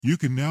You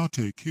can now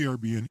take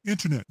KRBN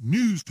Internet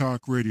News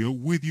Talk Radio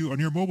with you on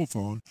your mobile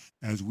phone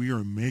as we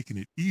are making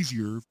it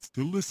easier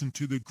to listen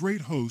to the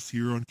great hosts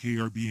here on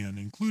KRBN,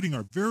 including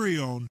our very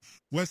own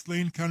West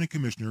Lane County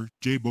Commissioner,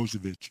 Jay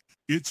Bozevich.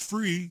 It's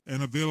free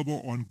and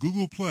available on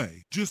Google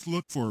Play. Just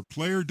look for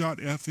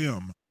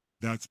player.fm.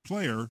 That's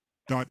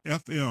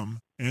player.fm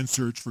and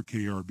search for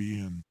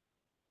KRBN.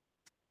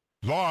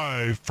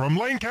 Live from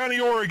Lane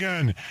County,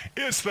 Oregon,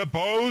 it's the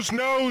Boze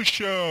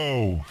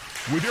Show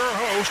with your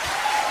host,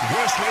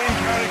 West Lane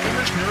County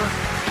Commissioner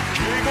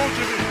Jay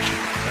Bozevich.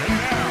 And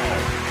now,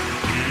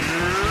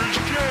 here's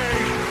Jay.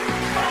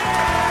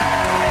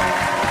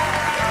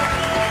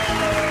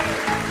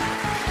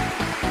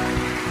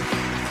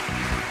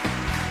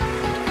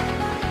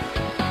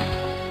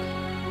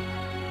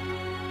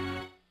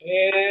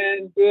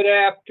 And good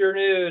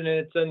afternoon.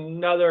 It's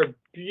another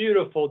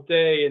beautiful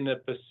day in the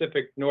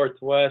Pacific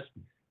Northwest,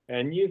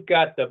 and you've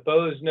got the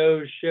Boze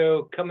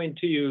Show coming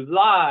to you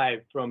live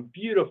from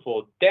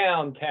beautiful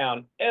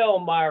downtown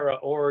Elmira,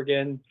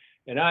 Oregon.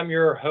 And I'm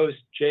your host,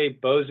 Jay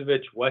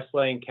Bozevich, West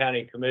Lane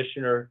County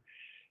Commissioner.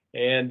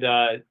 And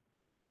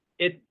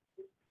it's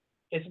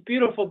a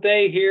beautiful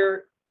day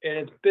here, and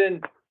it's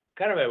been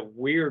kind of a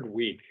weird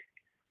week.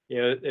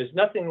 You know, there's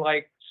nothing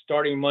like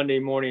starting Monday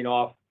morning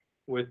off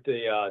with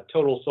the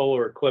total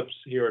solar eclipse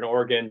here in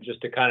Oregon, just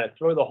to kind of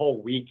throw the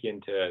whole week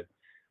into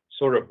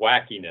sort of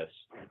wackiness.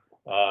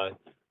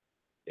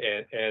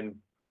 And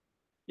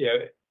you know,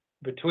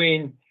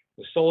 between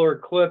the solar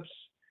eclipse,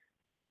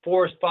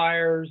 forest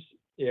fires,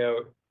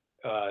 it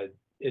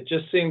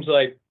just seems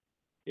like,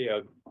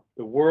 the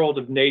world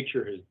of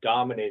nature has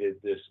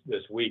dominated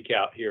this week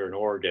out here in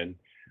Oregon.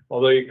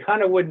 Although you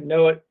kind of wouldn't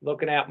know it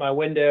looking out my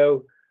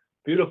window,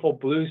 beautiful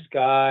blue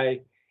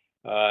sky.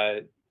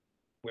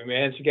 We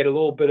managed to get a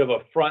little bit of a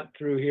front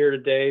through here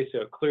today,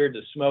 so it cleared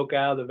the smoke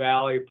out of the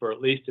valley for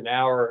at least an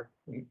hour,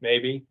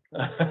 maybe.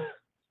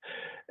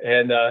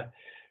 And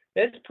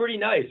it's pretty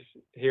nice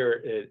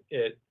here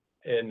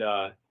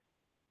in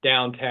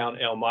downtown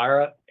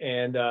Elmira.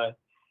 And,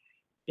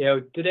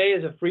 today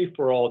is a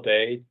free-for-all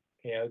day,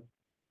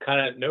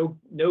 kind of no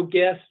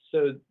guests.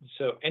 So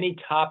any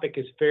topic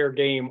is fair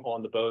game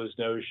on the Boze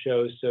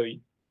Show. So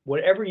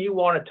whatever you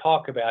want to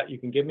talk about, you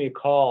can give me a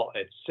call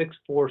at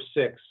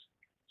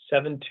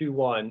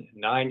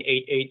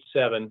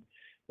 646-721-9887.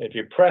 If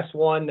you press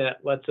 1, that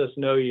lets us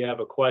know you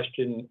have a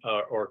question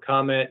or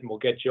comment, and we'll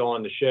get you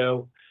on the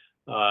show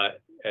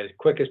as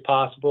quick as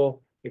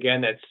possible.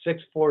 Again, that's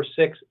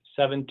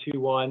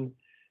 646-721-9887,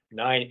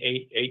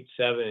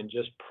 and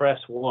just press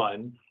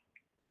 1.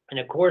 And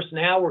of course,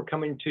 now we're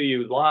coming to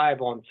you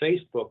live on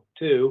Facebook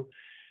too.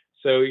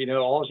 So,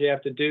 all you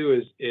have to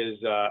do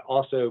is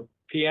also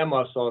PM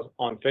us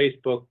on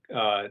Facebook.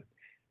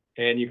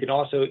 And you can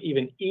also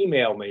even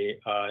email me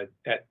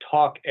at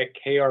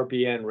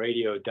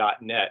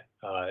talk@krbnradio.net.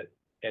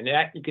 And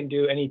that you can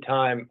do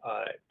anytime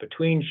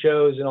between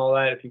shows and all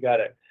that. If you got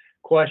a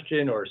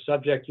question or a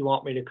subject you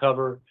want me to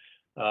cover,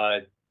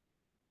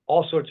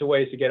 all sorts of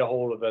ways to get a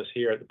hold of us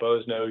here at the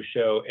Boze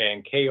Show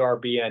and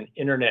KRBN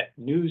Internet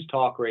News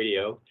Talk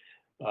Radio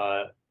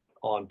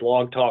on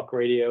Blog Talk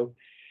Radio.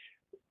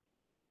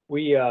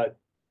 We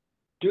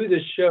do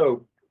this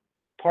show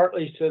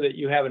partly so that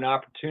you have an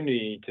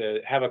opportunity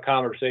to have a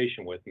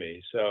conversation with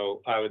me.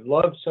 So I would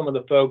love some of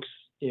the folks,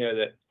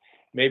 that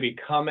maybe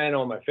comment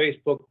on my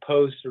Facebook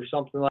posts or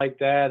something like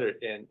that,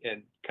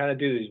 and kind of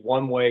do these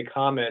one-way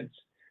comments.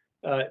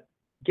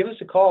 Give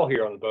us a call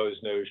here on the Boze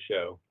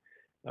Show.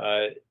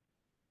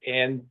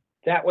 And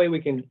that way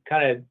we can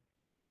kind of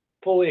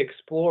fully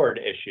explore an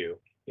issue.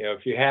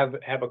 If you have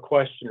a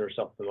question or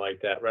something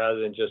like that, rather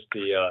than just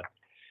the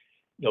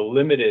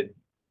limited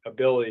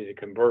ability to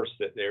converse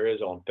that there is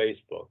on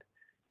Facebook.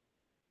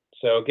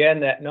 So again,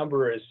 that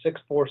number is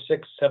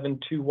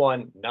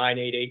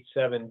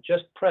 646-721-9887.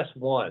 Just press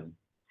 1.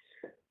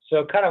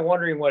 So kind of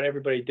wondering what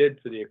everybody did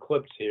for the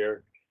eclipse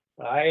here.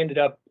 I ended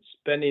up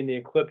spending the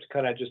eclipse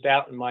kind of just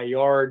out in my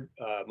yard.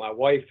 My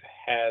wife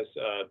has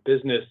a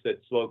business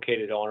that's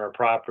located on our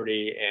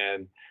property,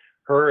 and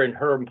her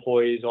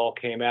employees all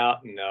came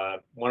out, and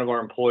one of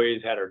our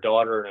employees had her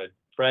daughter and a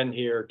friend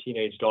here,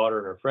 teenage daughter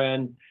and her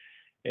friend.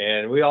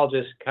 And we all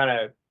just kind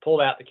of pulled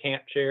out the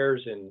camp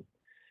chairs and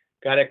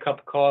got a cup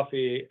of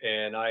coffee,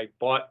 and I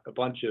bought a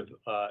bunch of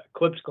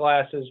eclipse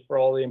glasses for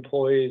all the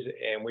employees,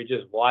 and we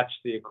just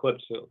watched the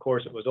eclipse. Of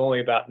course, it was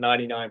only about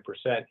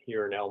 99%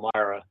 here in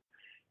Elmira,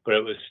 but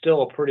it was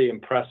still a pretty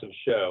impressive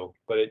show.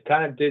 But it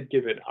kind of did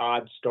give an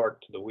odd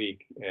start to the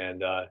week,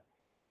 and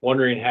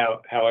wondering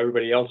how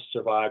everybody else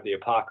survived the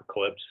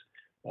apocalypse.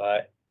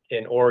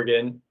 In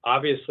Oregon,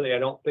 obviously, I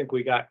don't think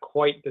we got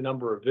quite the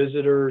number of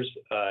visitors,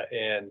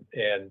 and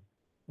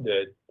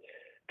the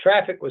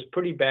traffic was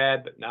pretty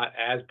bad, but not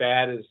as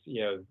bad as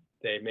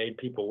they made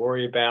people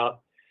worry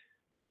about.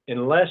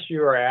 Unless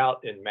you are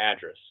out in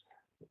Madras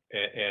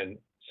and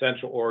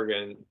Central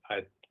Oregon,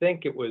 I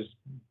think it was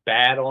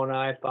bad on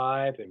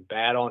I-5 and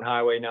bad on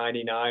Highway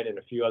 99 and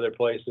a few other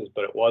places,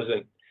 but it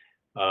wasn't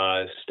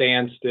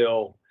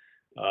standstill.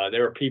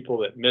 There were people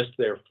that missed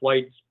their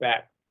flights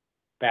back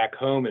back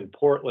home in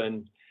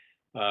Portland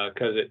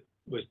because it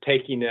was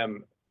taking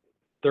them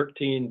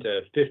 13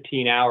 to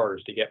 15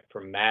 hours to get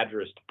from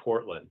Madras to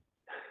Portland.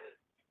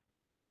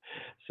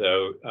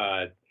 So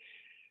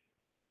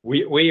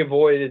we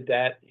avoided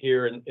that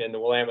here in the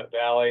Willamette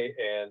Valley,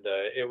 and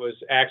it was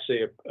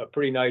actually a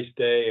pretty nice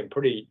day, and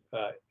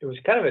it was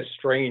kind of a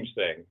strange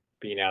thing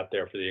being out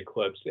there for the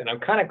eclipse. And I'm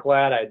kind of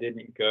glad I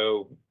didn't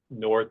go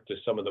north to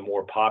some of the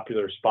more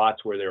popular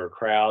spots where there were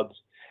crowds,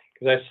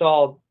 because I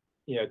saw,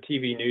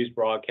 TV news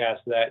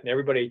broadcast of that, and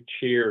everybody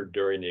cheered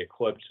during the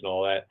eclipse and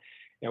all that.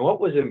 And what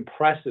was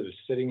impressive,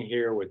 sitting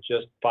here with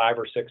just 5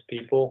 or 6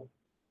 people,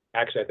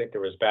 actually I think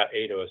there was about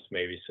 8 of us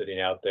maybe sitting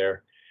out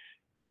there,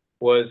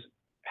 was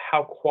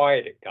how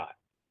quiet it got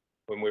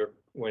when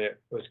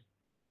it was,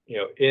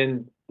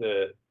 in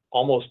the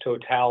almost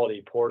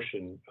totality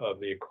portion of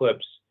the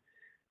eclipse.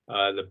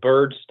 The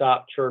birds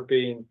stopped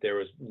chirping. There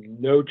was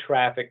no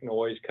traffic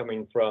noise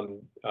coming from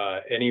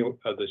any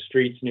of the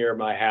streets near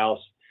my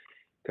house,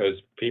 because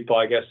people,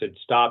 I guess, had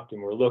stopped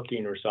and were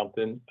looking or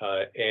something.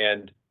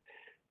 And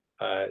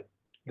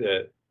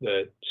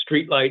the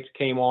street lights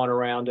came on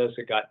around us.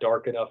 It got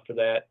dark enough for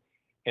that.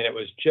 And it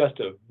was just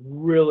a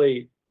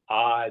really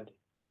odd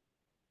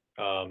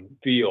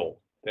feel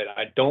that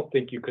I don't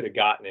think you could have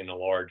gotten in a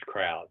large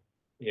crowd.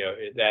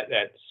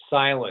 That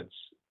silence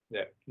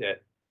that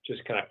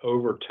just kind of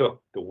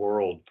overtook the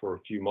world for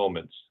a few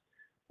moments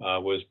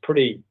was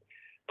pretty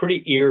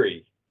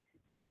eerie.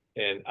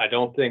 And I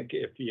don't think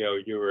if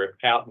you were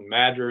out in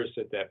Madras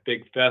at that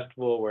big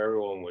festival where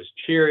everyone was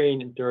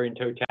cheering during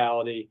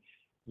totality,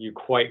 you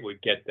quite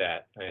would get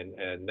that.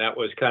 And that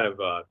was kind of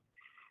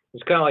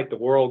like the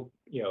world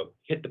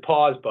hit the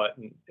pause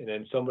button, and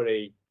then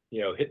somebody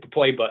hit the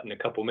play button a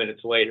couple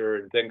minutes later,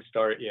 and things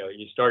started,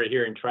 you started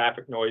hearing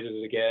traffic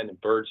noises again and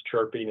birds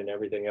chirping and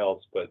everything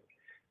else. But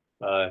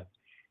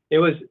it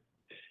was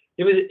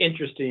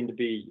interesting to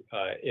be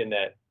in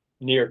that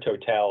near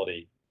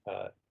totality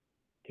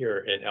here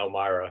in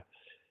Elmira.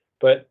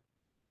 But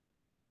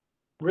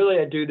really,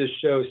 I do this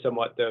show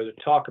somewhat, though, to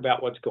talk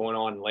about what's going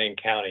on in Lane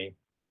County,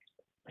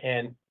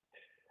 and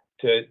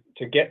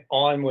to get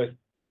on with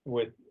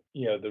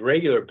the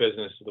regular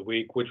business of the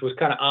week, which was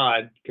kind of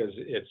odd because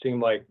it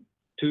seemed like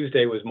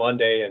Tuesday was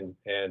Monday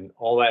and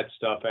all that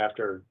stuff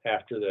after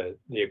the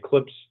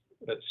eclipse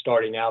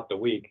starting out the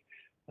week.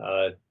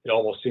 It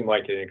almost seemed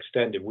like an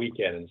extended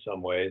weekend in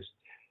some ways.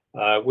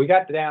 We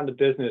got down to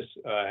business,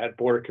 had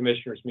Board of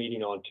Commissioners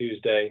meeting on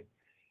Tuesday,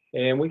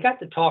 and we got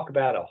to talk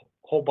about a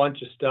whole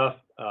bunch of stuff.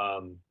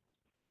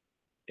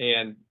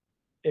 And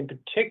in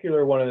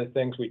particular, one of the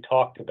things we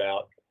talked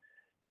about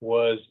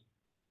was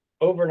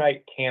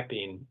overnight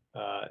camping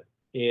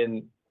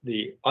in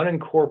the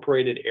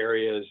unincorporated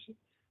areas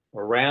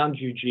around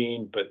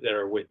Eugene, but that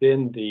are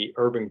within the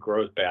urban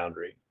growth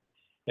boundary.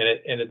 And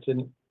it's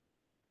an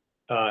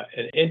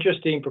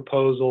interesting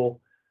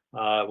proposal.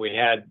 We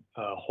had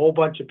a whole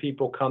bunch of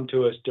people come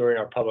to us during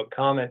our public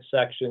comment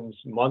sections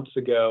months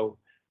ago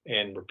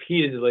and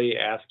repeatedly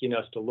asking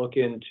us to look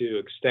into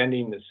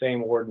extending the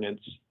same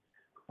ordinance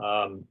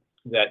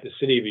that the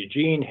city of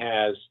Eugene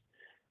has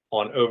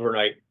on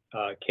overnight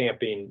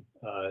camping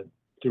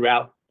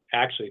throughout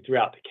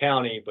the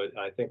county. But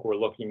I think we're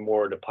looking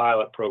more at a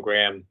pilot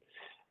program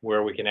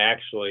where we can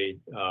actually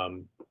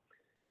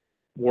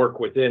work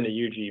within the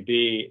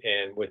UGB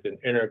and with an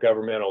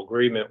intergovernmental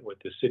agreement with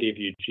the city of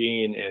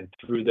Eugene, and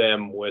through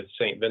them with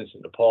St.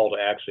 Vincent de Paul to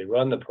actually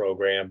run the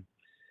program.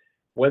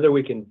 Whether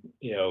we can,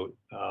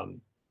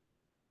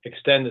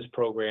 extend this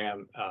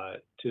program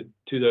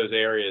to those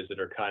areas that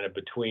are kind of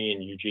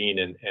between Eugene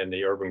and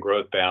the urban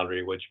growth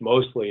boundary, which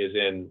mostly is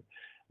in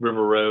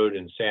River Road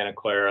and Santa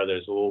Clara.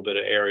 There's a little bit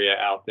of area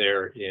out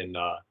there in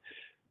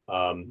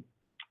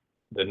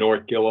the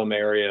North Gillum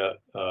area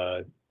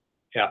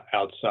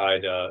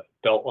outside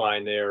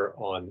Beltline there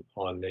on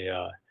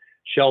the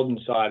Sheldon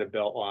side of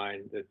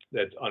Beltline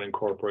that's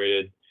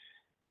unincorporated.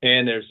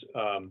 And there's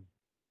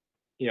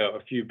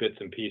a few bits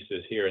and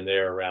pieces here and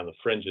there around the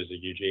fringes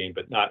of Eugene,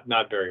 but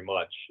not very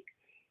much.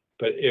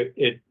 But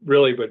it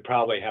really would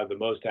probably have the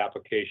most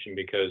application,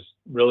 because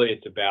really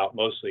it's about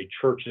mostly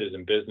churches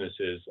and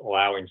businesses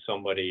allowing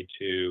somebody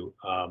to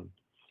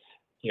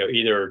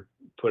either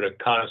put a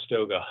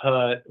Conestoga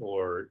hut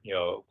or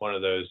one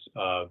of those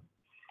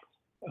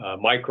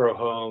micro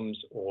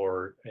homes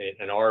or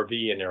an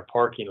RV in their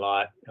parking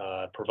lot,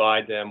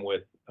 provide them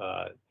with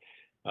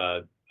a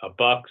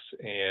bucks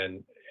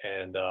and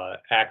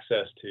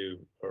access to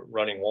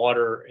running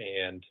water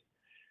and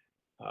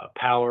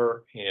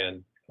power,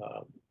 and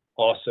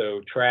also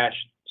trash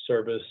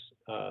service,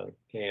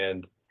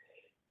 and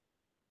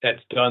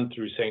that's done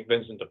through St.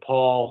 Vincent de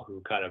Paul, who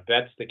kind of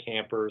vets the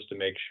campers to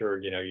make sure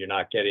you're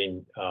not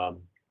getting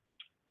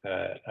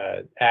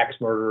axe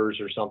murderers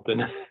or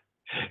something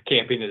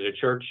camping at a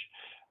church,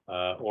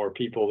 or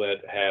people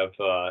that have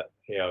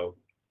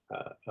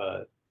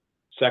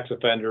sex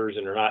offenders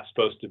and are not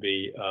supposed to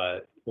be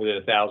within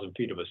 1,000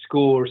 feet of a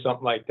school or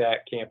something like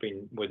that,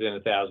 camping within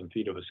 1,000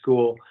 feet of a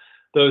school,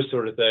 those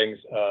sort of things.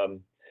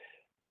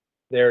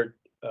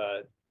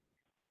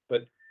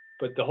 But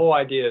but the whole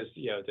idea is,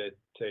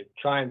 to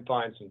try and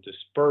find some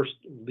dispersed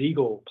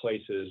legal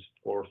places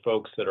for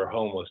folks that are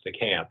homeless to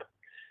camp.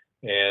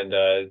 And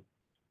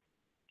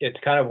it's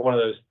kind of one of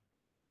those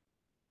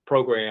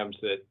programs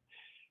that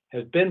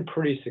has been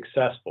pretty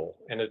successful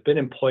and has been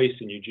in place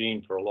in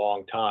Eugene for a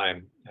long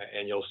time.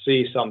 And you'll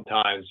see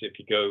sometimes if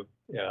you go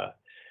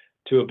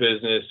to a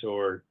business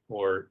or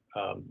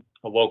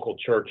a local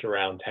church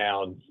around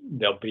town,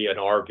 there'll be an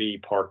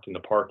RV parked in the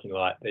parking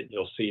lot that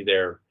you'll see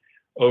there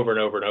over and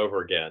over and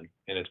over again.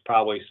 And it's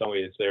probably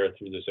somebody that's there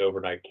through this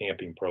overnight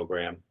camping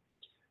program.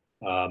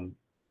 And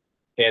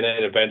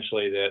then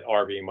eventually that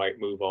RV might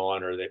move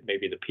on, or that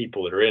maybe the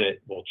people that are in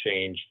it will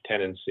change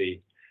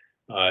tenancy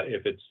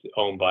if it's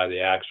owned by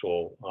the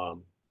actual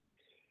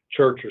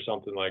church or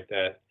something like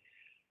that.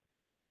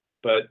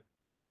 But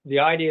the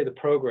idea of the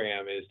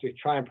program is to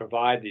try and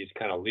provide these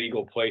kind of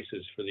legal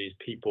places for these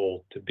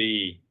people to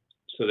be,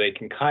 so they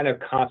can kind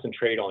of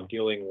concentrate on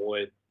dealing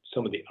with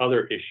some of the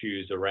other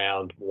issues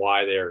around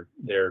why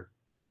they're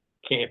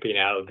camping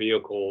out of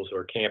vehicles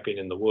or camping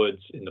in the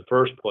woods in the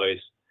first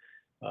place,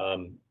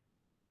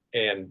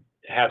 and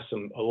have a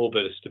little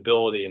bit of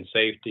stability and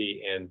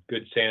safety and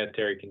good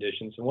sanitary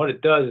conditions. And what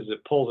it does is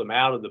it pulls them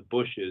out of the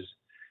bushes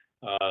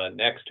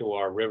next to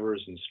our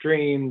rivers and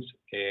streams,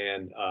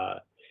 and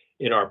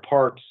in our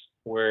parks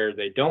where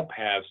they don't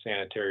have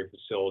sanitary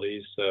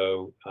facilities,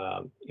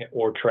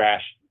 or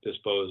trash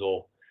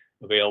disposal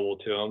available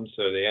to them.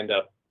 So they end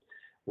up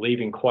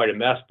leaving quite a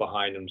mess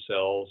behind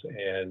themselves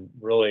and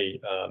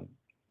really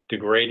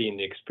degrading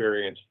the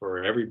experience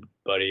for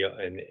everybody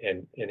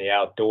in the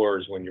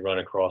outdoors when you run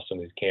across some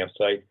of these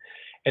campsites.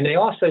 And they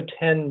also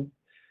tend,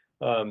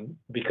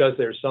 because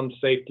there's some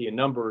safety in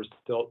numbers,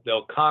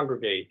 they'll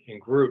congregate in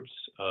groups.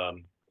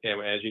 And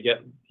as you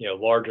get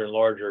larger and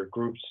larger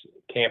groups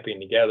camping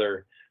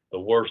together, the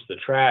worse the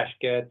trash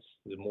gets,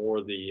 the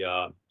more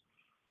the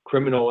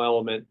criminal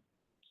element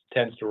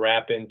tends to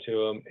wrap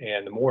into them,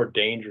 and the more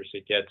dangerous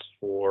it gets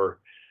for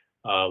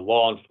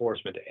law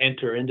enforcement to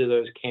enter into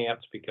those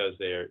camps, because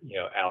they're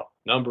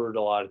outnumbered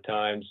a lot of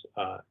times,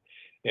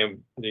 and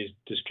these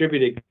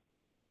distributed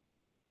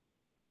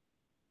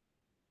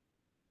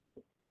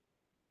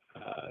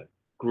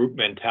group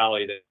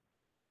mentality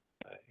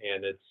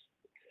and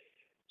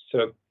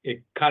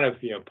it kind of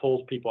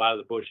pulls people out of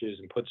the bushes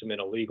and puts them in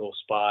a legal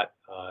spot,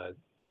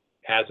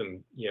 has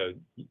them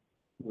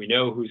we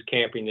know who's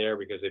camping there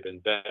because they've been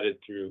vetted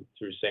through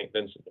St.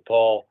 Vincent de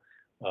Paul.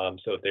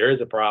 So if there is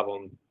a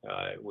problem,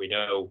 we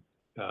know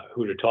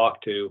who to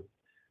talk to,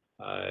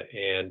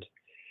 and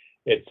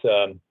it's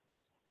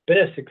been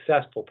a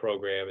successful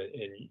program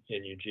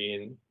in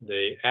Eugene.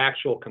 The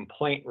actual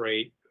complaint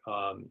rate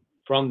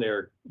from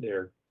their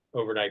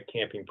overnight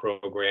camping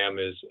program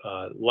is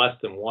less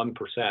than 1%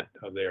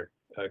 of their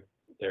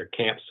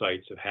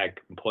campsites have had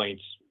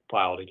complaints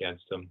filed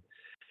against them,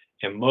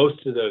 and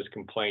most of those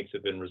complaints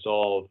have been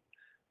resolved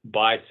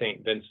by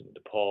St. Vincent de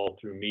Paul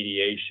through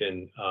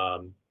mediation,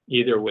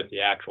 either with the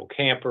actual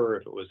camper,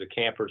 if it was the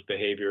camper's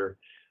behavior,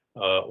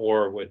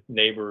 or with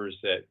neighbors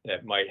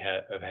that might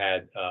have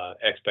had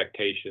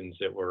expectations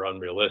that were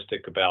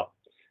unrealistic about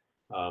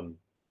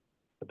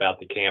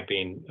the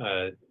camping.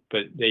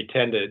 But they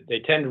tend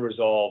to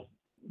resolve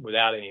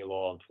without any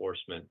law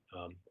enforcement,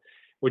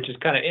 which is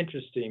kind of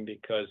interesting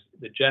because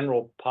the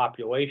general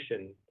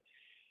population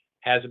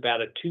has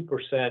about a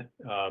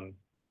 2%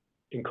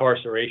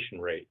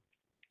 incarceration rate,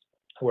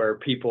 where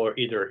people are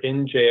either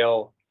in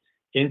jail,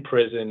 in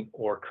prison,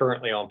 or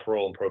currently on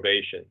parole and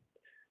probation.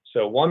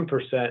 So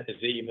 1%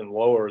 is even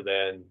lower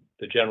than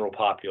the general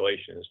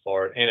population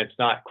and it's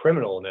not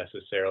criminal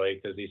necessarily,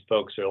 because these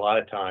folks are, a lot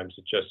of times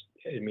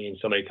it means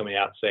somebody coming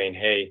out saying,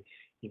 hey,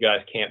 you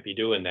guys can't be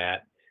doing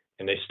that,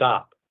 and they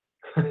stop.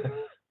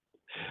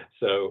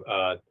 So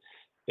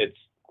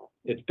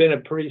it's been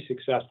a pretty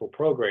successful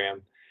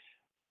program.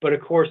 But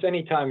of course,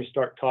 anytime you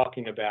start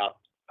talking about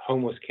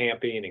homeless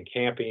camping and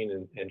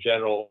camping in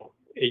general,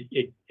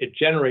 it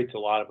generates a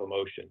lot of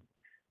emotion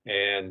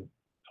and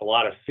a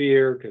lot of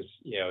fear, because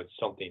it's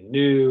something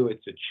new,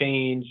 it's a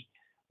change.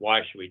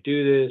 Why should we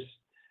do this?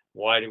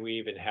 Why do we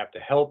even have to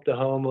help the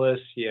homeless?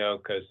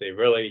 Because they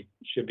really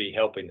should be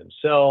helping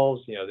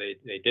themselves.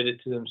 They did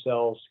it to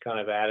themselves kind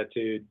of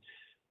attitude,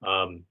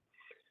 and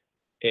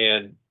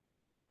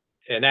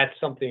that's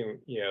something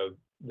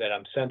that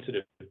I'm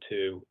sensitive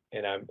to,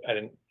 and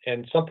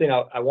something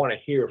I want to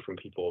hear from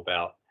people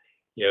about.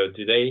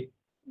 Do they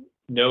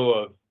know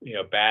of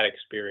bad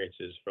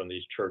experiences from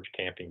these church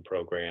camping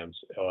programs?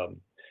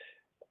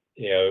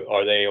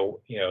 Are they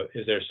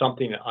is there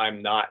something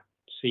I'm not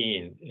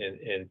seeing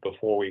in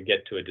before we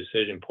get to a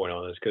decision point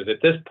on this? Because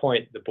at this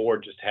point the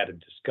board just had a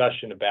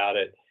discussion about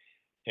it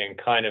and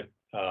kind of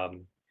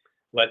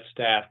let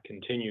staff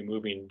continue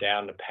moving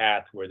down the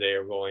path where they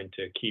are going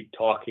to keep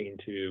talking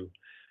to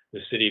the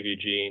city of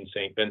Eugene,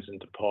 St. Vincent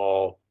de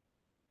Paul,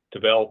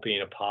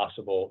 developing a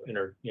possible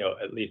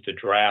at least a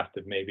draft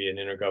of maybe an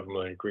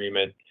intergovernmental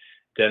agreement,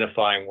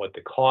 identifying what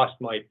the cost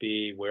might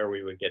be, where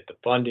we would get the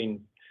funding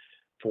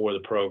for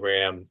the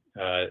program.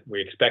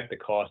 We expect the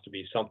cost to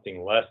be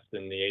something less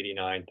than the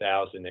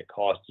 $89,000 it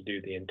costs to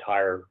do the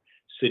entire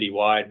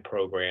citywide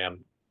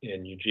program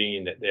in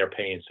Eugene that they're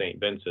paying St.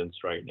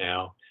 Vincent's right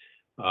now.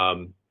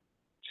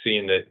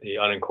 Seeing that the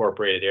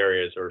unincorporated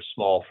areas are a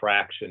small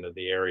fraction of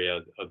the area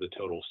of the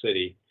total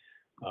city,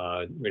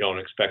 we don't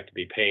expect to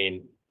be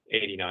paying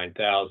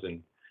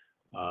 $89,000.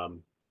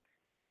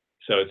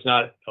 So it's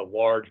not a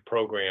large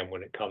program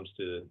when it comes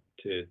to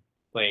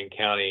Lane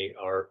County.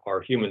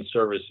 Our Human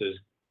Services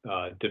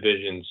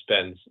division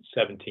spends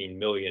 $17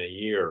 million a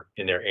year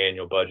in their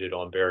annual budget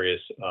on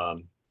various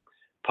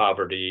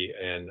poverty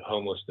and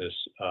homelessness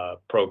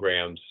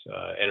programs,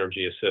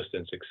 energy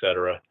assistance, et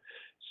cetera.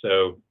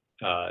 So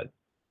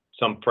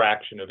some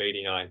fraction of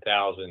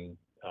 $89,000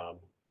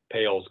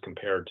 pales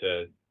compared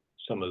to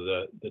some of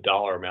the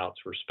dollar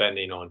amounts we're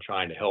spending on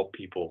trying to help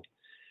people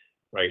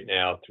right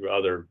now through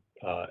other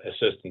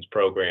assistance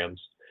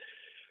programs.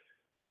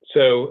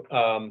 So,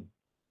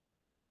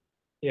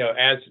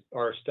 as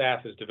our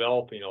staff is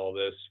developing all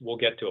this, we'll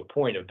get to a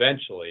point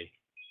eventually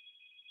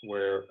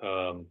where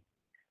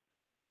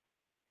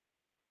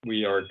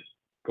we are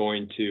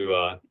going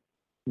to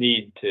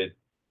need to,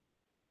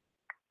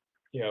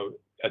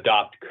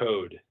 adopt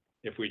code.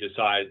 If we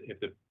decide, if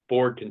the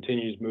board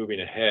continues moving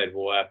ahead,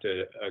 we'll have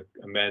to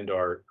amend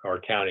our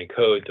county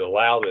code to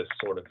allow this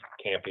sort of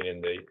camping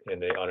in the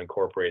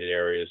unincorporated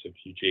areas of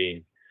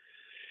Eugene.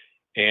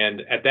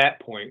 And at that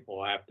point,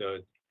 we'll have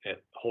to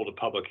hold a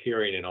public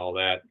hearing and all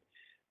that.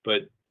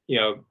 But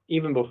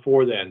even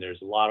before then,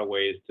 there's a lot of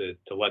ways to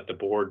let the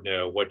board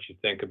know what you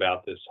think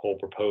about this whole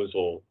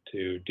proposal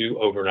to do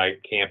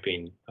overnight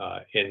camping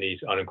in these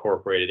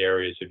unincorporated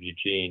areas of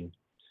Eugene,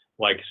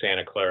 like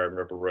Santa Clara and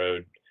River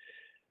Road.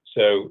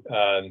 So,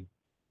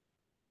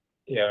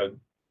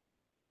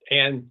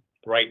 and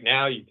right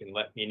now you can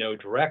let me know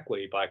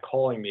directly by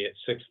calling me at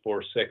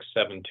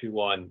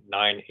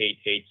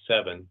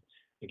 646-721-9887.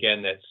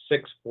 Again, that's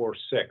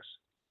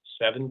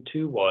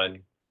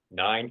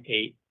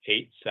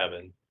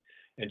 646-721-9887.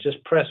 And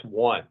just press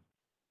 1.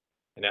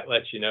 And that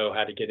lets you know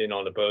how to get in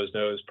on the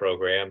Boze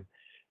program.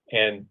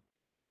 And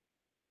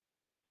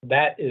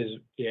that is,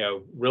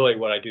 really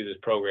what I do this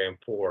program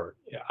for.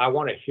 I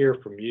want to hear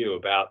from you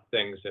about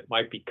things that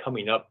might be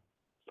coming up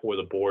for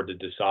the board to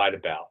decide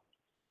about.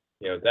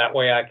 That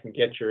way I can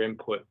get your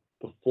input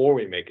before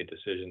we make a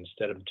decision,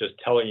 instead of just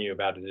telling you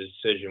about a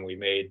decision we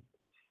made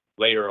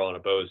later on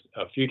a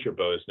future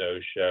Boze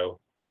show.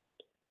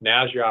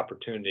 Now's your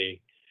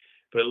opportunity,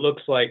 but it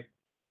looks like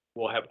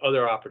we'll have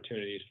other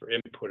opportunities for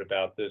input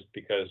about this,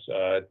 because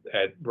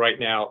right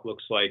now it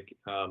looks like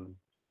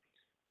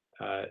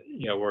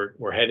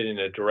we're headed in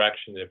a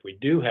direction that if we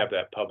do have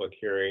that public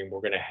hearing,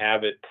 we're going to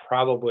have it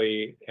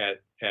probably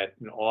at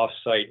an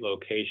off-site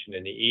location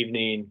in the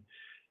evening,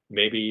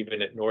 maybe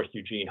even at North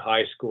Eugene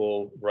High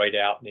School, right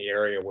out in the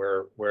area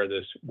where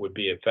this would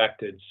be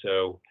affected.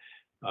 So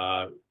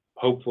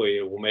hopefully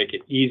it will make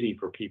it easy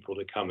for people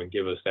to come and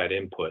give us that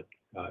input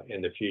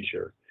in the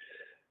future.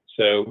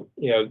 So,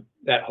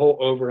 that whole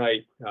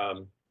overnight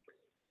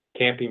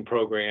camping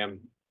program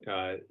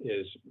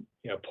is,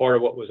 part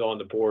of what was on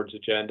the board's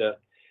agenda.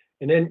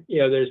 And then,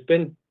 there's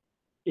been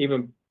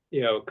even,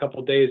 a couple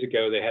of days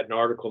ago, they had an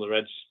article in the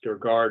Register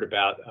Guard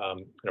about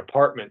an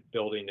apartment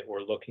building that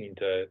we're looking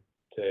to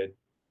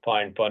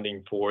find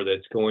funding for,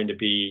 that's going to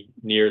be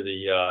near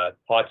the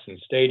Autzen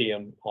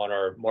Stadium on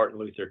our Martin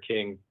Luther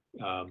King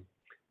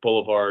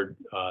Boulevard,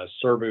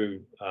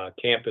 Serbu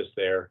campus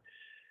there.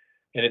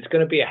 And it's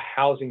going to be a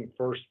housing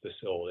first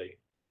facility.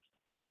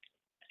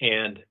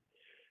 And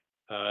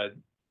a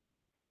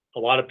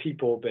lot of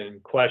people have been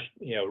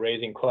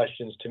raising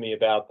questions to me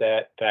about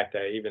that. In fact,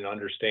 I even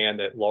understand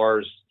that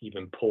Lars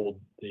even pulled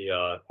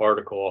the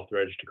article off the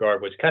Register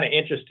Guard. What's kind of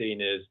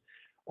interesting is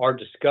our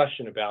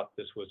discussion about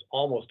this was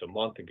almost a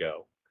month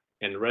ago,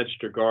 and the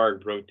Register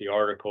Guard wrote the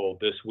article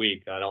this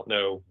week. I don't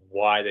know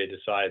why they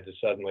decided to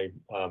suddenly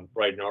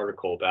write an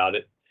article about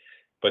it,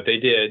 but they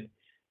did.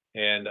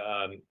 And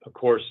of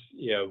course,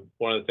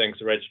 one of the things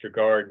the Register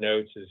Guard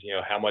notes is,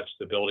 how much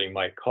the building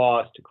might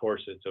cost. Of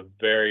course, it's a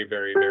very,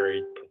 very,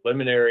 very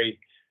preliminary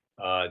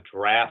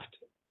draft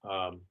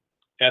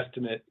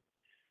estimate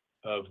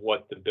of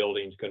what the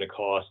building's going to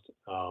cost.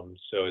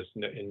 So it's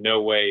in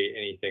no way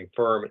anything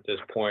firm at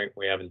this point.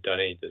 We haven't done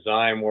any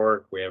design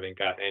work. We haven't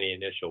got any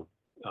initial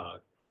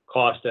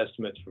cost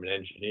estimates from an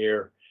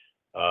engineer.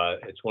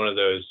 It's one of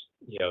those,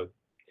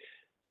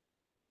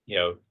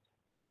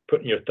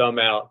 putting your thumb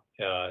out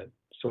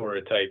sort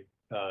of type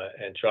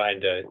and trying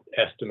to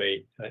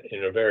estimate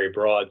in a very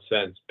broad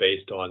sense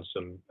based on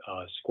some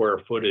square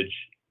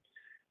footage,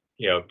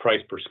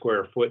 price per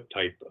square foot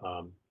type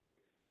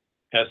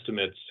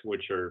estimates,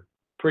 which are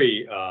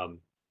pretty,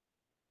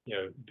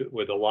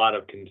 with a lot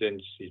of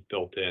contingencies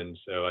built in.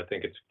 So I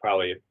think it's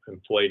probably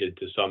inflated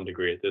to some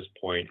degree at this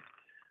point.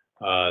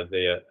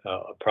 The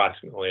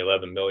approximately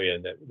 11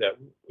 million that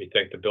we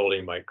think the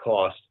building might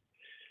cost.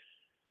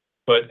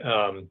 But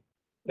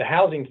the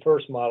housing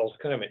first model is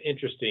kind of an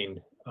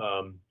interesting,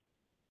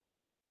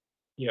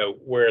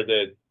 where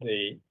the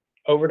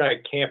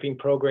overnight camping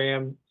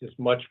program is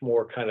much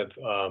more kind of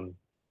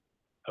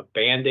a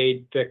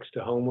Band-Aid fix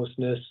to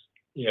homelessness.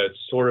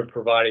 It's sort of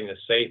providing a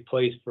safe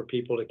place for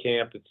people to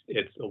camp.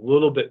 It's a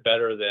little bit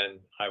better than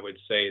I would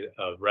say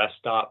a rest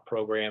stop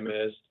program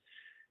is,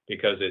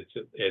 because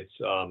it's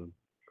a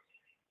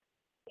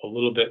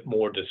little bit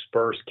more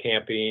dispersed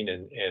camping,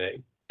 and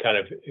it kind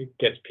of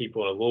gets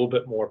people in a little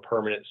bit more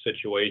permanent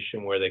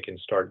situation where they can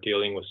start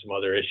dealing with some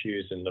other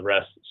issues, and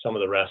some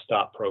of the rest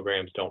stop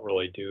programs don't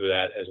really do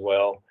that as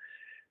well.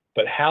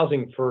 But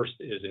housing first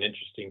is an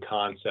interesting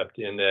concept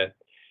in that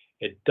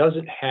it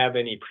doesn't have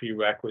any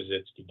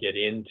prerequisites to get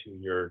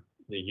into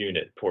the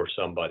unit for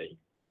somebody.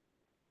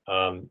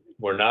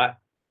 We're not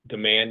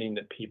demanding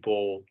that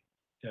people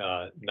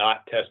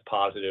not test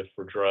positive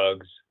for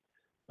drugs,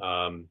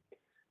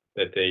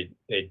 that they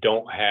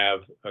don't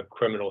have a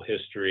criminal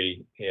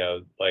history,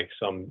 like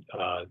some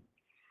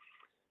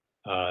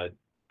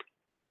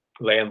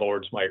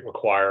landlords might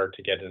require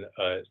to get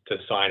to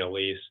sign a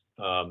lease.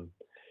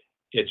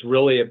 It's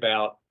really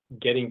about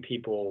getting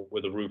people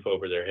with a roof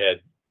over their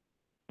head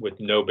with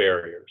no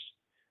barriers.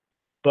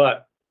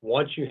 But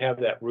once you have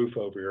that roof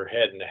over your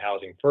head in the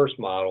Housing First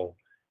model,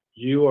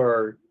 you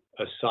are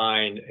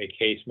assigned a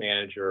case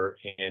manager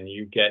and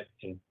you get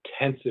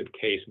intensive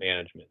case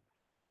management.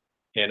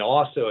 And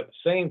also at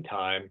the same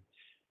time,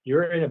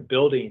 you're in a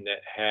building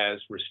that has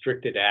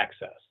restricted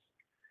access.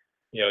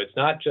 It's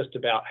not just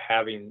about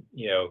having,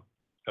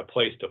 a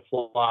place to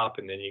flop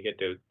and then you get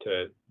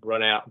to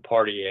run out and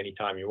party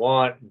anytime you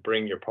want, and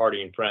bring your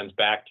partying friends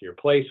back to your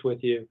place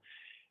with you.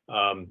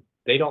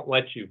 They don't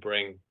let you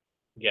bring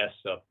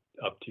guests up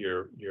to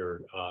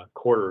your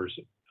quarters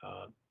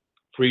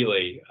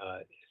freely.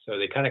 So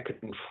they kind of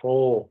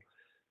control.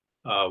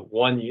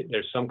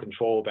 There's some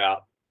control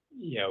about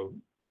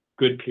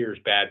good peers,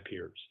 bad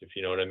peers, if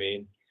you know what I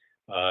mean.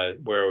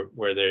 Where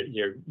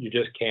you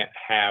just can't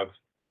have.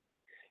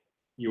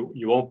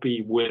 You won't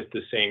be with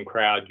the same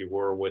crowd you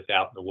were with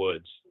out in the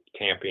woods,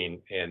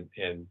 camping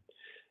and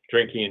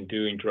drinking and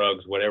doing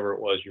drugs, whatever it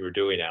was you were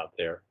doing out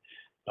there.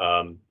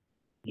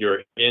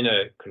 You're in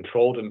a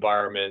controlled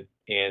environment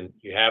and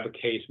you have a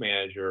case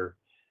manager.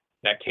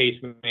 That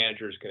case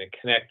manager is going to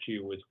connect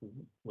you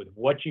with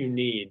what you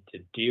need to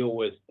deal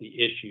with the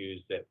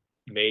issues that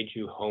made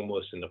you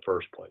homeless in the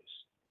first place.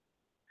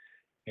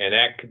 And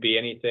that could be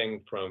anything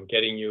from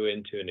getting you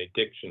into an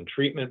addiction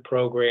treatment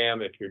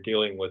program if you're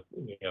dealing with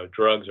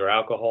drugs or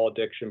alcohol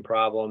addiction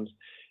problems.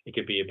 It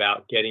could be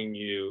about getting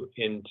you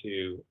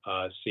into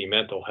see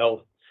mental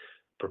health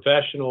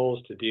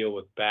professionals to deal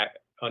with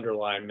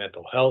underlying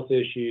mental health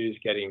issues,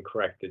 getting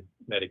corrected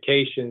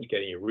medications,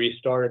 getting you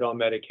restarted on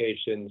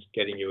medications,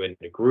 getting you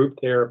into group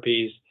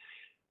therapies,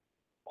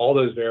 all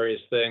those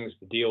various things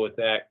to deal with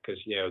that,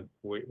 because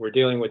we're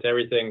dealing with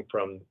everything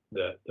from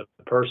the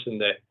person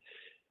that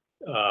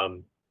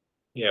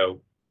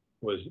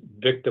was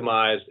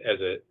victimized as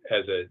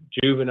a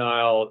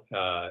juvenile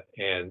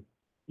and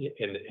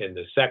in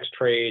the sex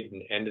trade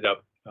and ended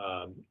up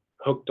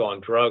hooked on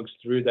drugs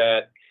through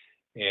that.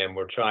 And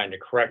we're trying to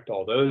correct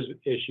all those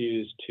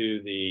issues,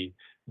 to the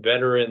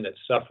veteran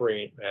that's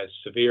suffering as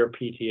severe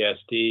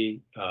PTSD,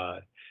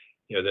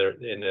 they're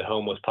in the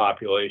homeless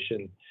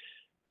population.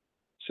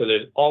 So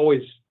there's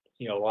always,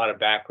 a lot of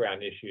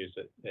background issues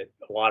that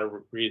a lot of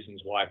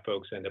reasons why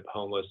folks end up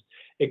homeless.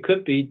 It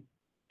could be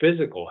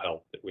physical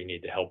health that we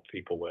need to help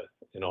people with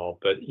and all,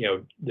 but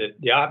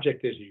the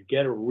object is you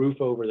get a roof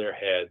over their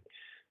head,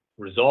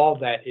 resolve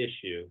that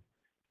issue,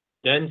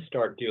 then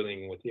start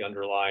dealing with the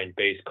underlying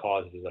base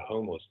causes of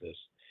homelessness.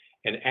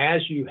 And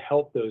as you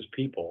help those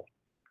people,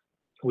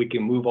 we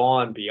can move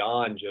on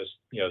beyond just,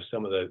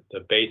 some of the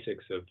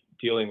basics of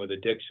dealing with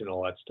addiction,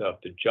 all that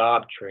stuff, to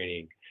job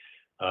training,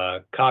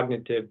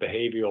 cognitive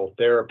behavioral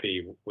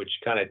therapy, which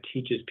kind of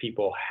teaches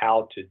people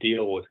how to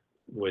deal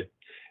with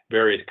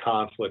various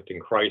conflict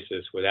and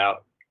crisis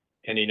without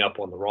ending up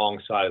on the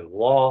wrong side of the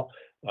law,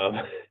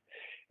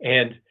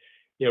 and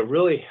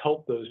really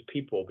help those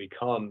people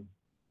become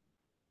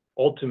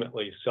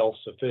ultimately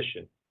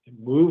self-sufficient.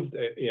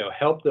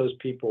 Help those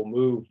people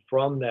move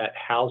from that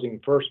housing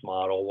first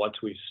model once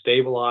we've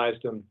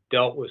stabilized them,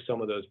 dealt with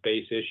some of those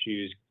base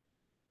issues,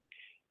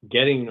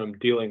 getting them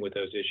dealing with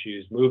those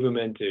issues, move them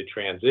into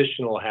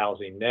transitional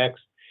housing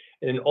next,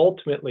 and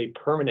ultimately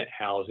permanent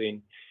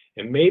housing,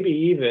 and maybe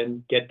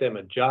even get them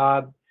a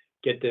job,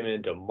 get them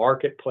into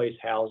marketplace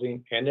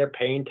housing, and they're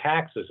paying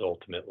taxes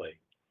ultimately.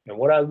 And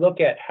what I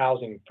look at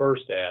housing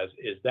first as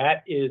is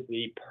that is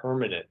the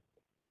permanent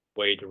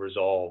way to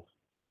resolve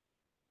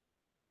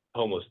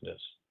homelessness.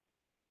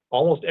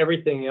 Almost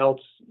everything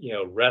else,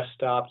 rest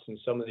stops and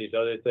some of these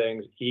other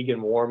things,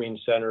 Egan warming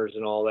centers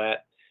and all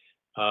that,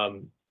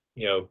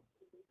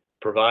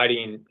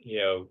 providing,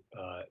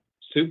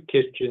 soup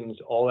kitchens,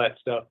 all that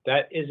stuff,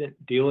 that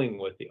isn't dealing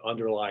with the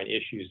underlying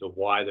issues of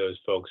why those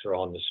folks are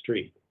on the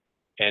street.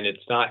 And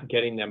it's not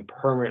getting them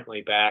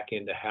permanently back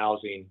into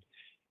housing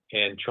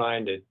and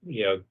trying to,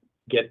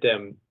 get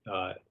them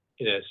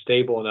in a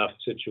stable enough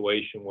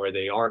situation where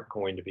they aren't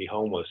going to be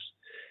homeless.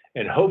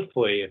 And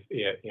hopefully,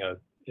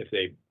 if if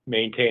they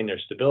maintain their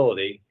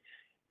stability,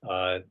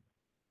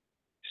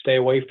 stay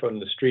away from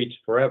the streets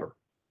forever.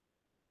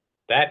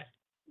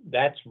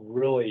 That's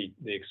really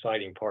the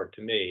exciting part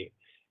to me.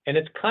 And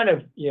it's kind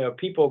of,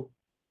 people,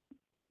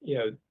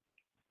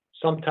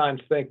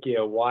 sometimes think,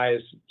 why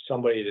is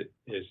somebody that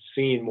is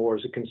seen more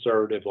as a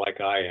conservative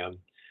like I am,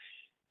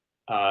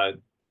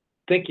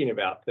 thinking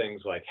about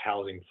things like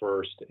Housing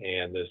First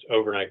and this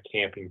overnight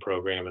camping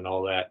program and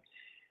all that.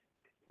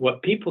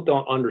 What people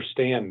don't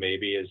understand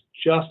maybe is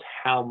just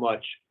how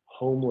much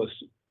homeless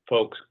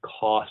folks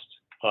cost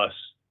us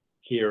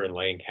here in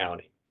Lane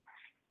County.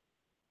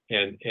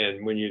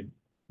 And when you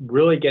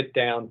really get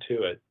down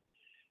to it,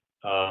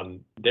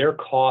 their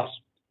cost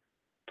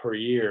per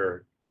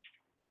year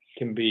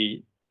can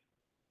be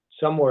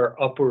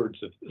somewhere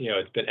upwards of,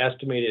 it's been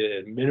estimated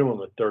at a minimum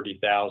of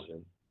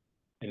 $30,000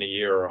 in a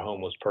year a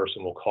homeless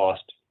person will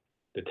cost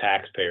the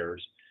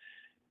taxpayers,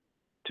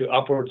 to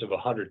upwards of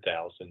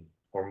 $100,000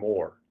 or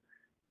more.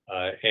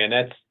 And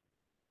that's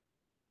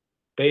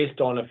based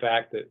on the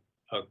fact that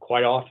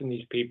quite often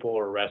these people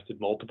are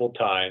arrested multiple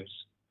times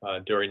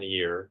during the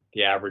year.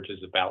 The average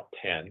is about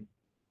 10,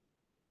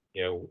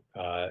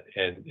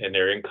 and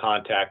they're in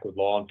contact with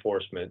law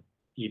enforcement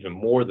even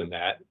more than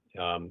that.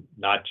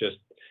 Not just,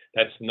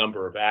 that's the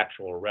number of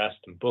actual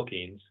arrests and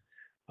bookings.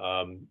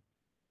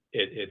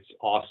 It's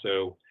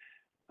also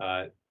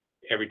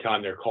every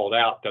time they're called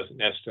out doesn't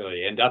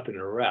necessarily end up in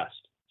an arrest.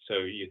 So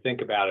you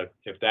think about it,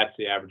 if that's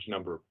the average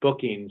number of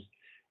bookings,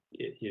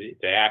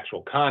 the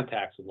actual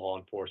contacts with law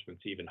enforcement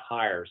is even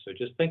higher. So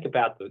just think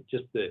about the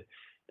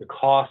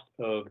cost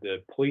of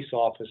the police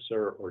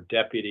officer or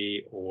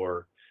deputy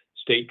or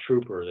state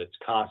trooper that's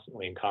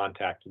constantly in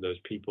contact with those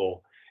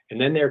people, and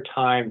then their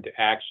time to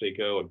actually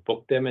go and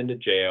book them into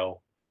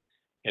jail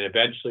and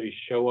eventually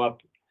show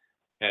up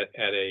at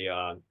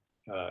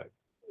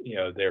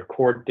their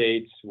court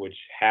dates, which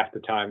half the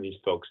time these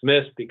folks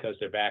miss because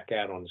they're back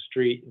out on the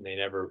street and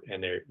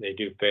they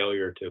do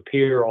failure to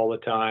appear all the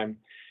time.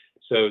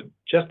 So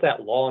just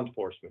that law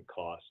enforcement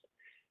cost.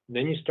 And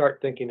then you start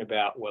thinking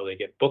about, well, they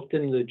get booked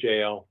into the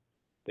jail.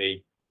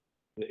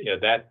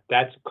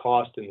 That's a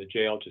cost in the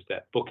jail. Just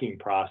that booking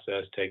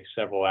process takes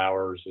several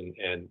hours, and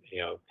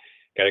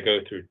got to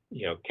go through,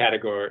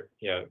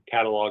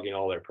 cataloging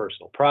all their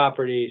personal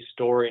property,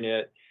 storing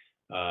it,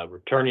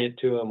 returning it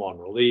to them on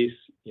release,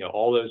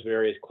 all those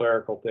various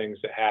clerical things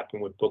that happen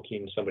with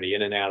booking somebody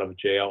in and out of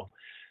jail.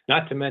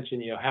 Not to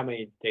mention, how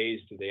many days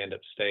do they end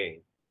up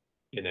staying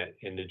in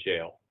the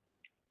jail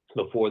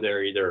before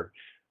they're either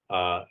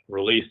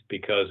released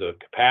because of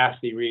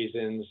capacity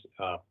reasons,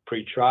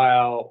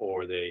 pre-trial,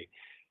 or they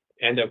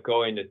end up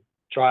going to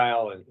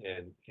trial and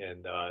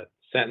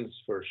sentenced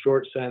for a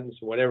short sentence,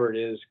 whatever it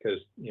is, because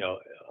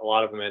a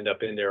lot of them end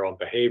up in there on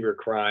behavior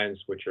crimes,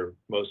 which are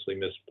mostly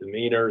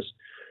misdemeanors.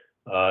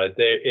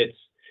 Then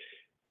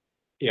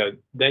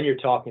you're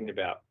talking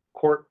about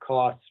court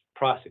costs,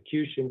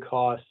 prosecution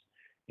costs,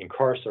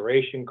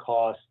 incarceration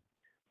costs,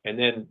 and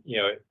then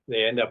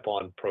they end up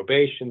on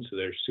probation, so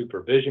there's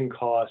supervision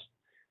costs.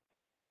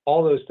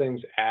 All those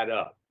things add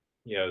up,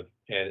 and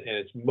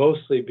it's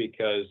mostly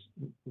because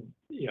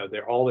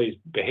there are all these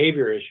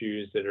behavior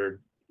issues that are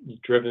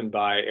driven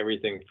by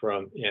everything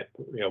from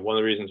one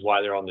of the reasons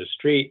why they're on the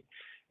street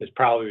is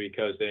probably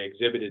because they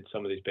exhibited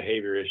some of these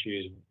behavior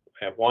issues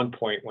at one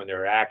point when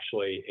they're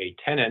actually a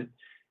tenant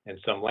and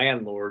some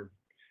landlord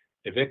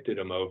evicted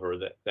them over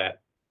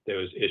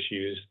those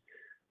issues,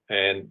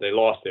 and they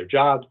lost their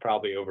jobs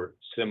probably over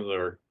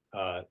similar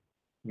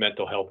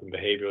mental health and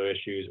behavioral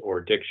issues or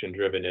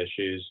addiction-driven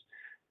issues.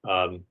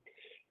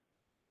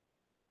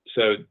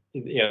 So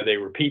they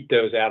repeat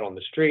those out on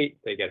the street,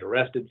 they get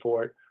arrested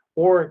for it,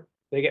 or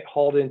they get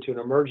hauled into an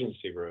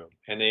emergency room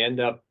and they end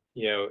up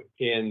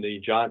in the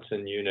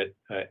Johnson unit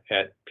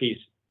at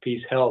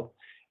Peace Health,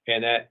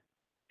 and that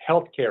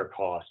healthcare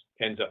cost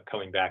ends up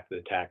coming back to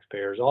the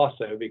taxpayers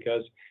also,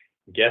 because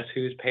guess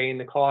who's paying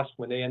the cost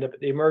when they end up at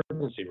the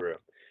emergency room?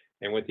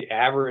 And with the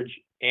average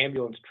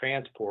ambulance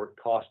transport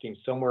costing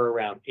somewhere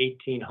around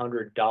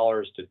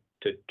 $1,800 to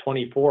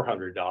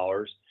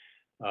 $2,400,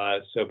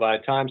 so by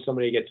the time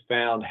somebody gets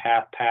found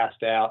half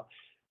passed out,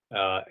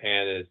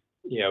 and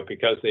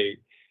because they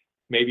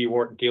maybe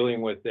weren't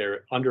dealing with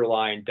their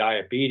underlying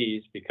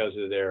diabetes because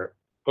of their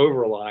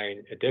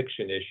overlying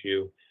addiction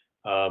issue,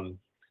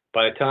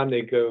 by the time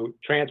they go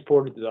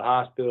transported to the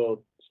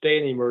hospital, stay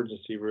in the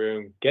emergency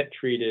room, get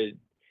treated,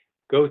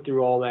 go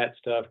through all that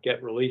stuff,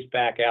 get released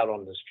back out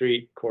on the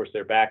street. Of course,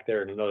 they're back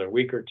there in another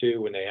week or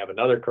two when they have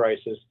another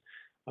crisis.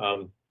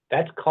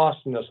 That's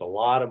costing us a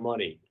lot of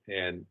money.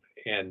 And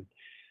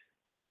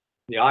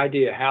the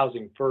idea of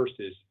Housing First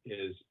is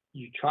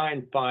you try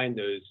and find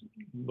those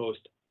most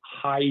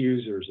high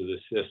users of the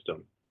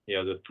system,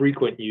 the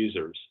frequent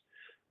users,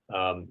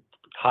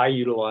 high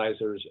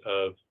utilizers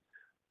of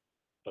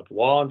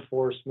law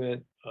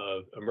enforcement,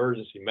 of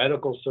emergency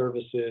medical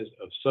services,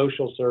 of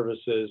social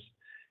services,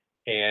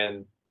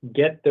 and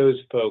get those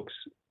folks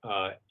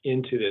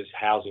into this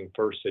Housing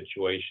First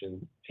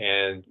situation,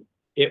 and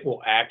it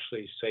will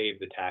actually save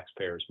the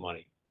taxpayers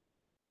money.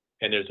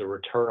 and there's a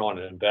return on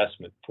an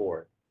investment for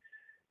it.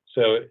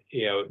 So,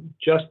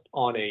 just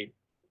on a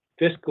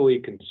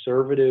fiscally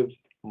conservative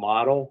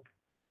model,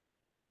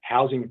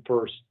 housing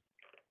first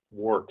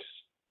works.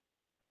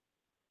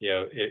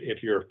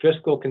 If you're a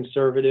fiscal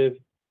conservative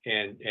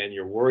and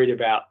you're worried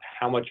about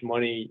how much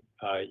money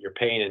you're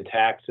paying in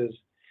taxes,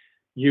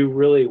 you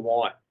really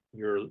want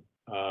your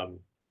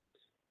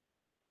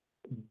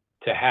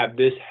to have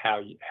this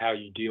how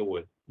you deal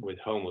with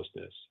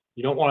homelessness.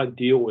 You don't want to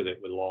deal with it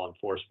with law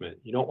enforcement.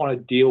 You don't want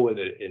to deal with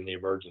it in the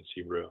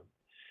emergency room.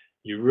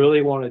 You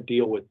really want to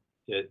deal with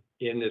it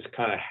in this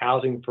kind of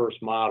housing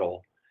first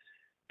model,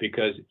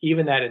 because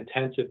even that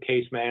intensive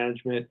case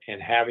management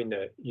and having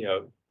to,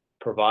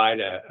 provide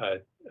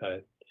a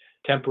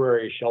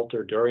temporary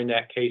shelter during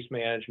that case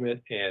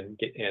management and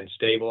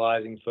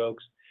stabilizing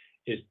folks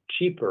is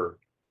cheaper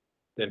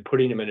than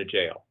putting them in a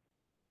jail.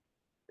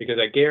 Because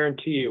I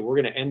guarantee you,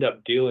 we're going to end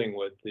up dealing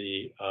with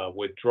the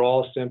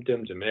withdrawal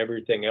symptoms and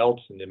everything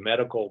else and the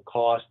medical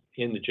cost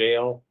in the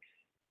jail,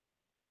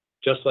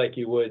 just like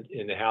you would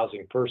in the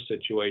housing first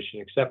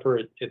situation, except for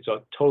it's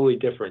a totally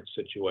different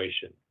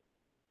situation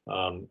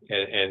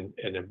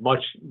and a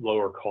much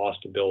lower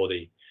cost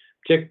ability.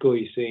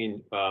 Particularly seeing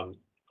a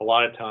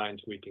lot of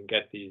times we can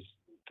get these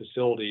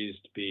facilities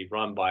to be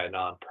run by a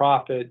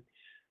nonprofit,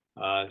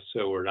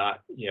 so we're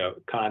not,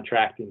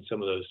 contracting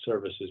some of those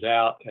services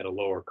out at a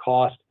lower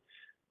cost,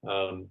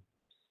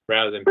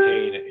 rather than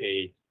paying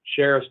a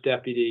sheriff's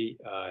deputy.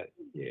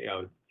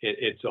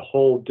 It's a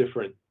whole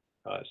different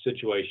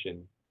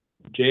situation.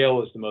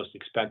 Jail is the most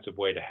expensive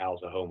way to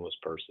house a homeless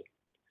person,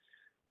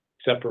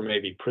 except for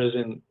maybe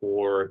prison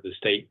or the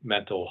state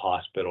mental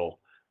hospital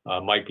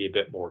might be a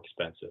bit more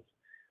expensive.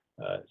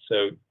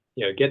 So,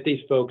 get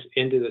these folks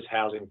into this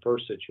housing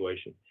first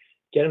situation,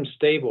 get them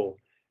stable,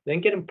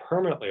 then get them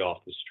permanently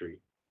off the street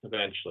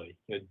eventually.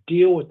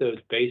 Deal with those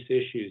base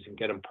issues and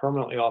get them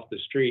permanently off the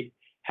street.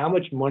 How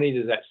much money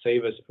does that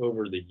save us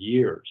over the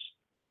years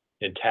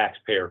in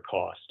taxpayer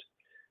cost?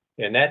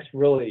 And that's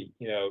really,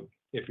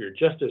 if you're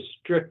just a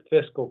strict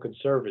fiscal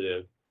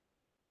conservative,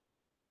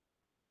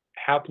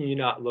 how can you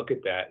not look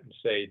at that and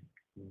say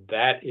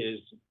that is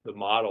the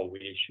model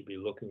we should be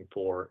looking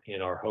for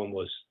in our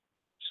homeless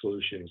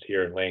solutions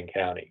here in Lane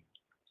County?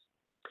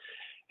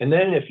 And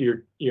then if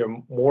you're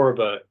more of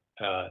a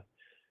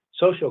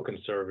social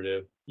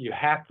conservative, you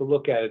have to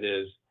look at it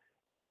as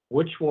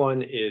which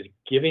one is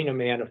giving a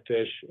man a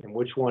fish and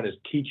which one is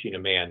teaching a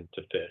man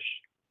to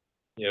fish.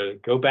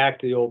 Go back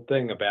to the old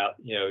thing about,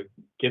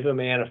 give a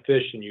man a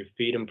fish and you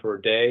feed him for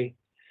a day,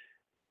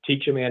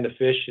 teach a man to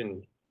fish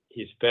and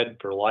he's fed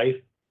for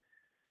life.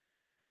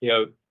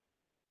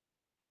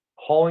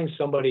 Hauling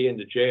somebody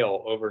into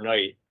jail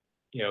overnight,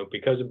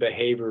 because of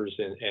behaviors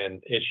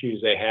and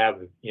issues they have,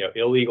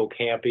 illegal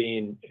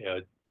camping,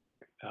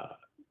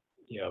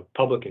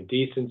 public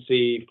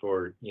indecency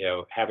for,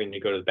 having to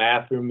go to the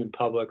bathroom in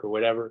public or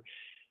whatever,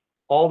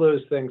 all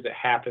those things that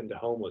happen to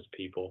homeless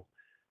people,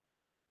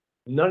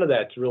 none of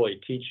that's really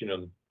teaching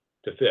them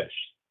to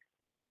fish.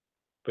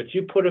 But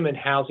you put them in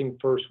housing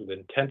first with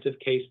intensive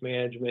case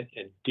management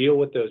and deal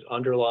with those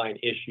underlying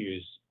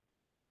issues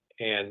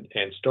and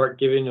start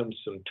giving them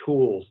some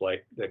tools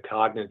like the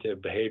cognitive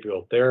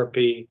behavioral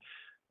therapy,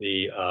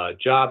 the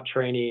job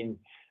training,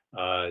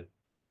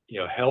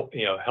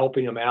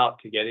 helping them out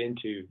to get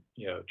into,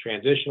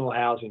 transitional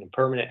housing and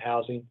permanent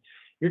housing.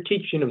 You're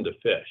teaching them to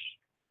fish.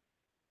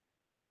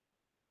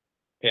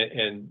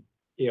 And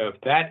if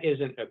that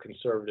isn't a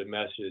conservative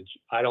message,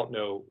 I don't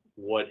know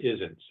what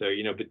isn't. So,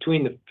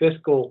 between the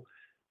fiscal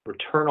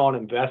return on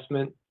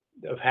investment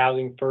of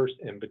housing first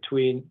and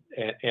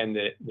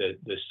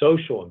the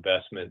social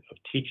investment of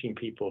teaching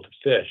people to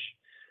fish,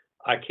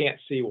 I can't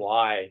see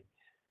why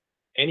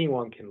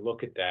anyone can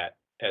look at that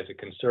as a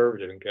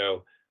conservative and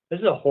go, this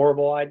is a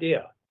horrible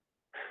idea.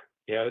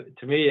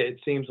 To me, it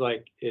seems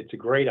like it's a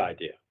great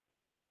idea.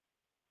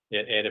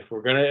 And if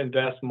we're going to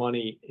invest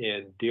money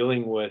in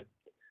dealing with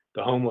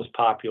the homeless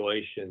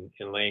population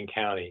in Lane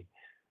County,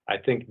 I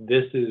think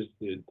this is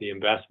the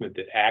investment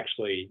that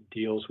actually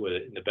deals with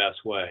it in the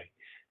best way.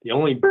 The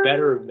only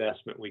better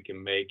investment we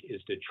can make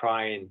is to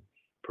try and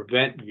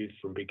prevent youth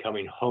from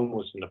becoming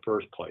homeless in the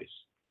first place.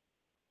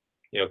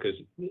 Because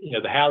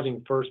the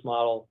housing first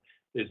model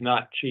is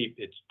not cheap.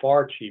 It's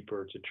far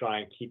cheaper to try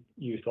and keep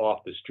youth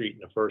off the street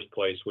in the first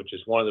place, which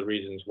is one of the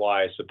reasons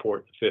why I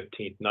support the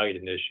 15th Night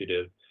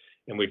Initiative.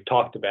 And we've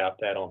talked about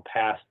that on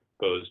past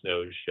Boze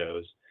Noze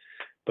shows.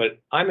 But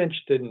I'm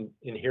interested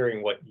in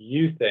hearing what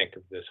you think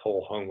of this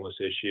whole homeless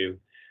issue,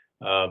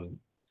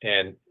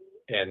 and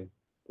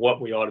what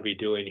we ought to be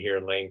doing here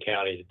in Lane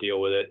County to deal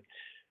with it.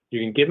 You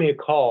can give me a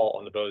call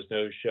on the Boze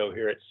Noze Show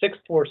here at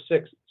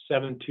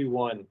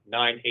 646-721-9887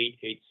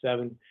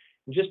 and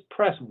just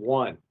press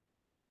 1.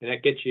 And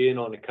that gets you in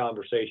on the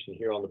conversation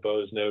here on the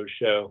Boze Noze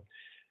Show.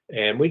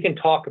 And we can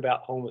talk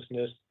about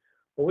homelessness,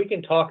 or we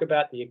can talk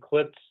about the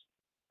eclipse,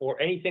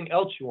 or anything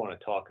else you want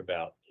to talk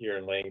about here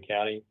in Lane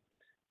County.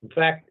 In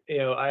fact,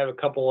 I have a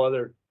couple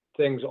other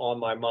things on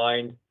my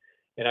mind,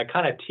 and I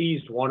kind of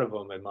teased one of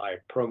them in my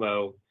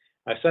promo.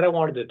 I said I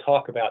wanted to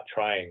talk about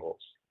triangles,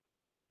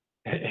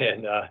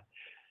 and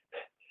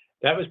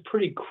that was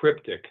pretty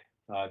cryptic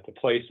to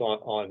place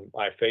on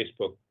my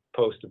Facebook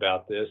post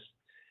about this.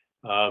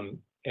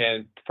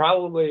 And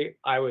probably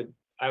I would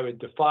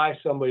defy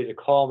somebody to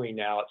call me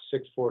now at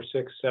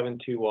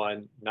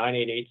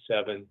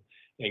 646-721-9887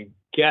 and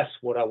guess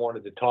what I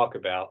wanted to talk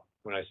about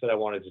when I said I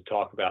wanted to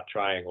talk about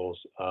triangles.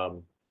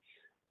 And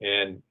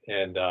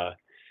if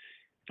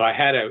I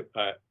had an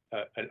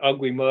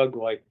ugly mug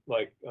like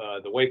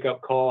the wake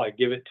up call, I'd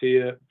give it to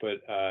you,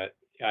 but I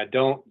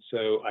don't.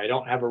 So I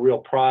don't have a real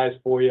prize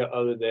for you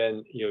other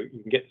than you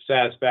can get the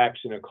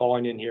satisfaction of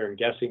calling in here and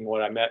guessing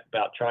what I meant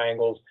about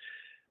triangles.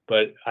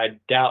 But I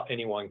doubt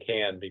anyone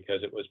can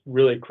because it was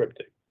really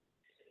cryptic.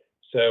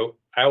 So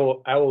I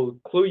will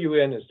clue you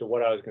in as to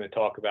what I was going to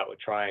talk about with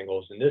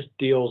triangles, and this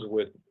deals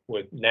with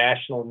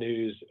national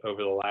news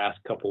over the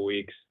last couple of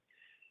weeks,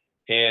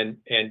 and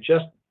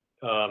just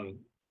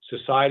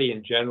society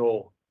in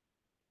general,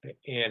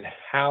 and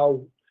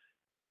how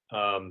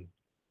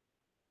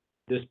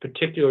this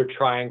particular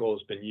triangle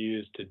has been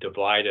used to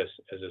divide us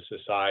as a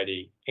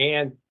society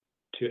and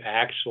to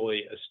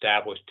actually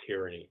establish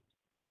tyranny.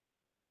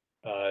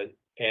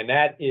 And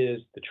that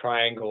is the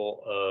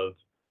triangle of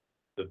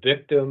the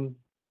victim,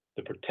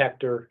 the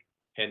protector,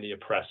 and the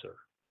oppressor.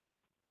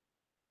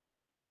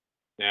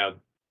 Now,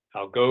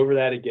 I'll go over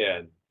that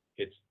again.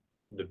 It's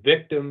the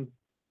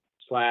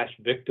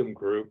victim/victim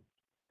group,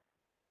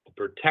 the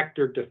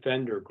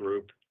protector-defender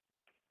group,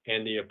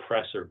 and the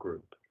oppressor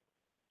group.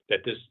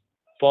 That this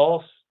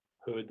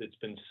falsehood that's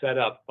been set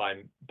up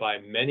by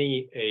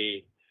many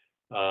a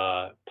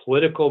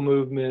political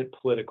movement,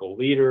 political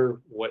leader,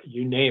 what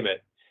you name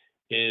it,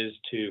 is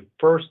to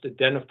first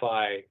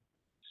identify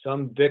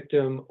some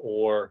victim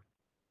or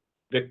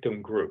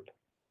victim group.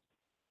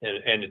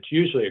 And it's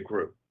usually a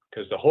group,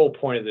 because the whole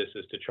point of this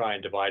is to try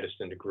and divide us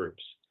into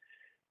groups.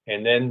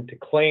 And then to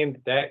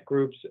claim that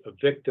group's a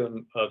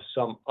victim of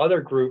some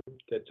other group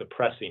that's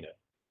oppressing it,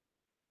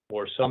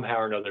 or somehow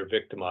or another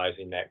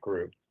victimizing that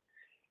group.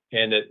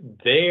 And that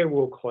they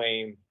will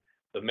claim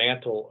the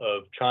mantle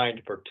of trying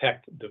to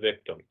protect the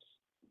victims.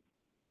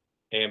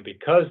 And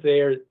because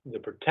they're the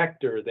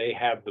protector, they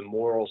have the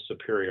moral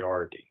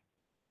superiority.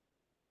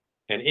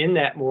 And in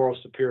that moral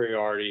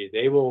superiority,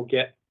 they will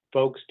get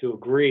folks to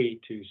agree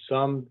to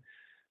some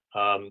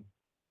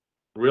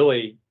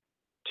really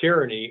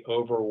tyranny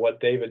over what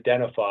they've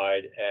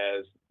identified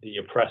as the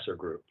oppressor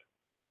group.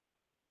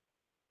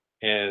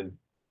 And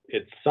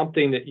it's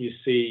something that you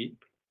see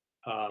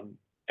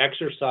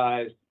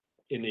exercised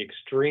in the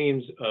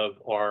extremes of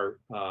our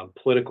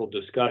political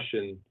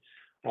discussion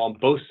on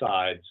both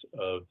sides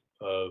of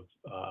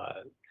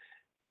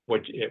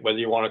whether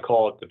you want to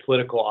call it the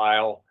political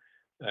aisle,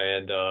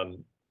 and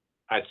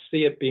I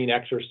see it being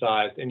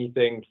exercised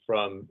anything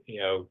from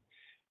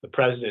the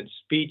president's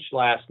speech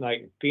last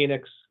night in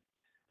Phoenix,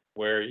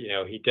 where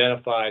he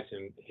identifies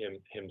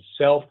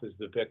himself as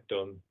the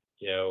victim,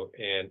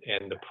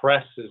 and the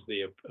press is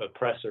the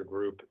oppressor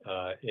group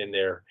in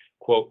their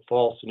quote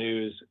false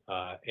news,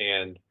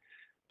 and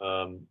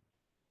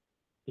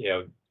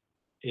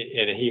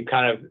he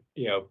kind of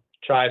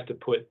tries to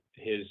put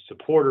his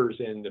supporters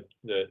in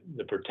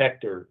the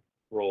protector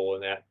role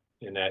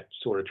in that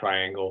sort of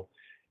triangle,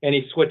 and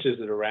he switches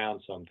it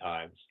around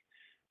sometimes.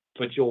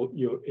 But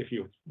if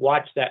you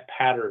watch that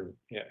pattern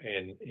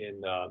in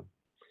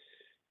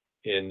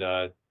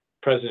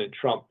President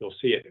Trump, you'll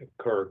see it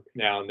occur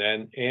now and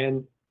then,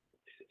 and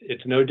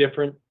it's no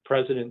different.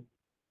 President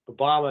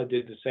Obama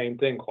did the same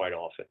thing quite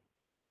often,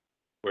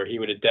 where he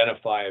would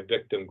identify a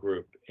victim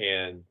group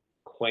and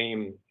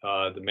claim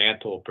the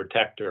mantle of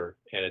protector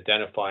and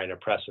identify an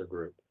oppressor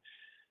group.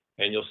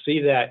 And you'll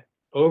see that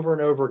over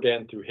and over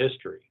again through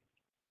history.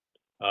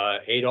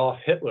 Adolf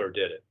Hitler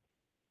did it,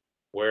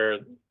 where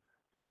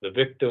the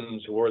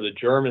victims were the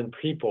German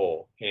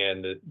people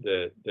and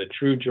the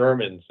true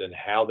Germans, and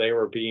how they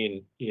were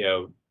being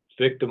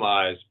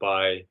victimized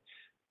by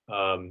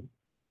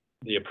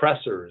the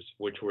oppressors,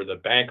 which were the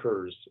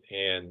bankers,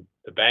 and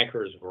the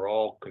bankers were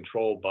all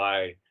controlled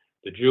by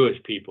the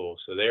Jewish people,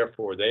 so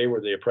therefore they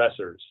were the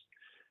oppressors.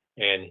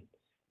 And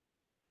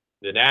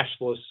the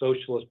Nationalist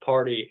Socialist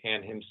Party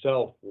and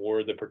himself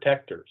were the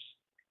protectors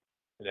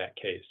in that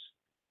case.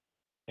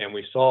 And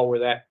we saw where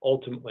that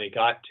ultimately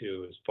got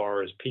to, as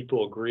far as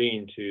people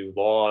agreeing to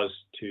laws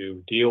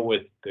to deal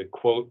with the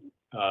quote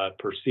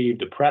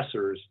perceived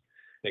oppressors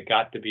that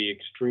got to be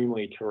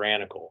extremely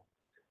tyrannical.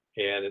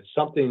 And it's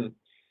something,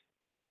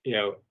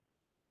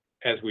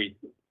 as we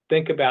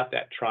think about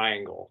that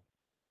triangle,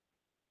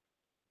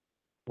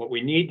 what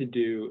we need to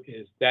do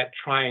is that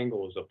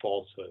triangle is a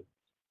falsehood.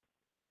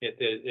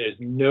 There's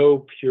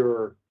no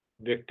pure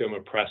victim,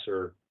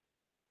 oppressor,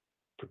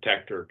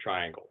 protector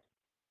triangle.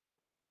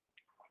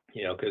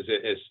 Because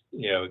it's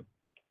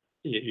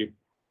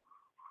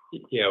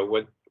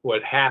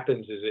what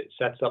happens is it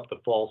sets up the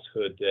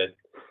falsehood that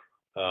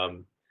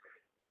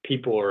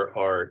people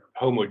are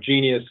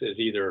homogeneous as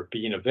either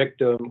being a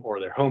victim, or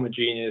they're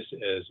homogeneous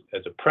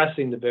as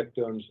oppressing the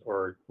victims,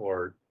 or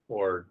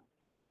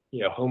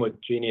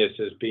homogeneous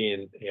as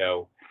being,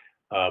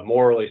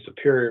 morally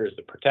superior as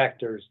the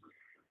protectors.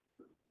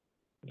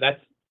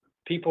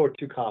 People are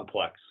too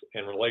complex,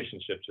 and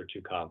relationships are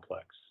too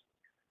complex,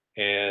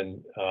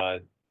 and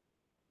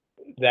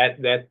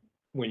that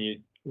when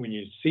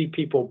you see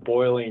people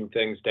boiling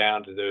things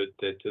down to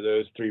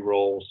those three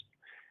roles,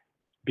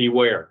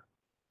 beware,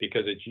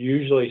 because it's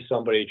usually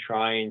somebody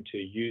trying to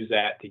use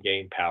that to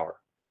gain power.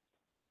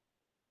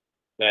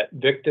 That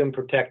victim,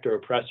 protector,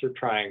 oppressor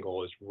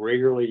triangle is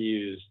regularly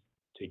used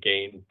to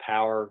gain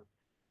power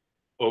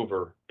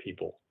over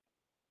people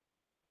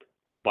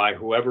by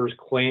whoever's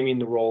claiming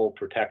the role of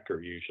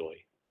protector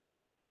usually.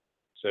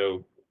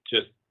 So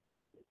just,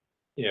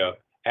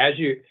 as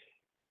you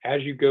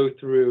go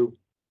through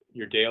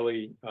your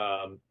daily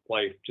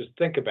life, just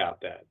think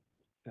about that.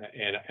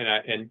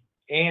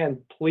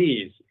 And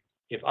please,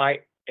 if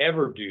I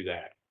ever do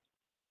that,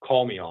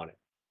 call me on it.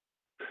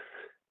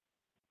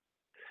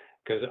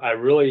 Because I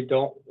really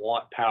don't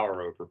want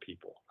power over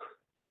people.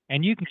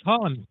 And you can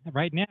call him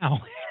right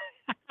now.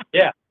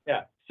 Yeah.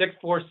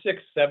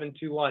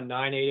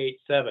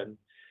 646-721-9887.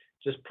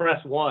 Just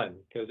press 1,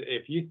 because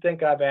if you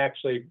think I've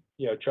actually,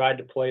 tried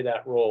to play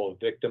that role of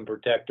victim,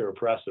 protector,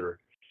 oppressor,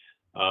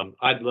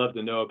 I'd love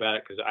to know about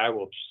it, because I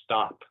will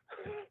stop.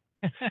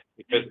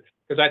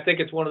 because I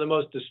think it's one of the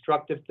most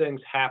destructive things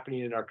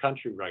happening in our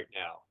country right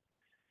now,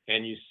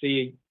 and you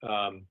see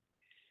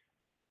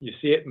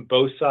it in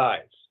both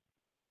sides.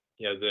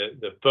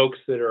 The folks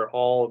that are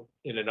all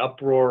in an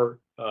uproar,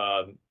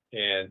 and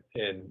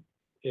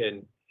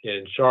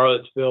in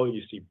Charlottesville,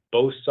 you see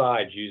both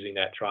sides using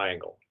that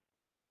triangle.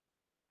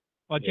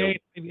 Well, Jay,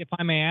 if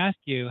I may ask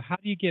you, how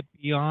do you get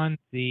beyond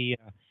the?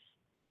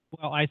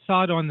 Well, I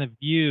saw it on The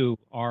View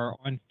or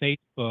on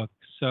Facebook,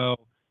 so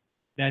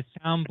that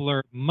sound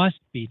blur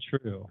must be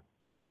true.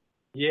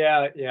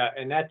 Yeah,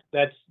 and that's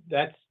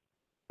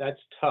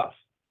tough,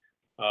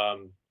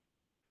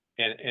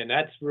 and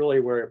that's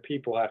really where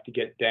people have to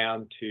get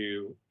down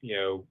to,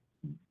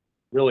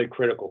 really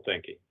critical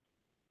thinking,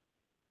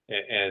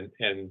 and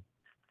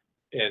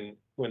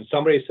when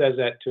somebody says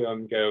that to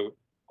them, go,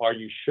 are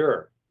you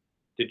sure?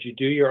 Did you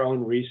do your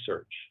own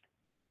research?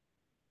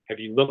 Have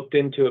you looked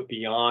into it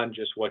beyond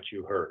just what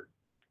you heard?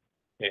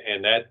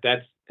 And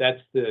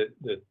that's the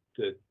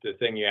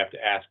thing you have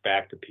to ask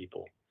back to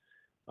people.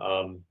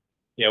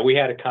 We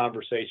had a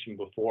conversation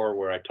before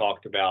where I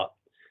talked about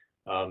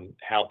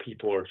how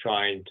people are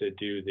trying to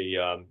do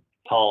the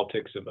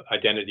politics of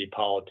identity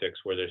politics,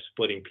 where they're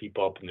splitting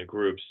people up into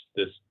groups.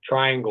 This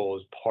triangle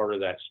is part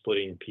of that,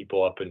 splitting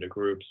people up into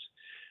groups.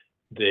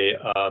 The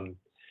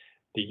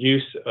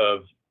use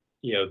of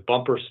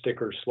bumper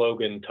sticker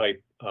slogan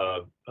type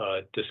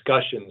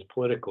discussions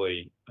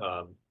politically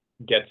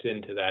gets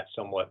into that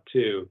somewhat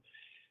too.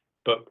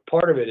 But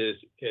part of it is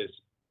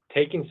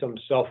taking some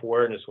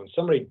self-awareness. When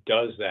somebody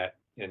does that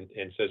and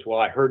says, well,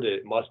 I heard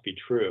it must be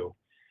true.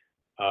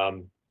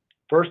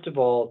 First of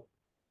all,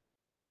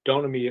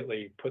 don't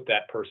immediately put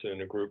that person in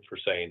a group for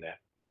saying that.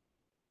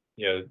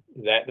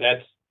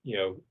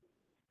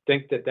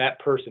 Think that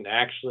person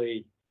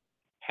actually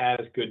has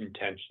good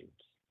intentions.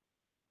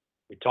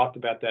 We talked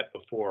about that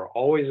before.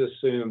 Always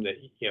assume that,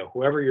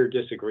 whoever you're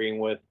disagreeing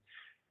with,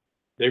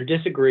 they're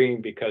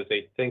disagreeing because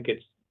they think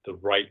it's the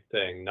right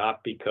thing,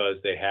 not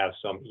because they have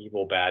some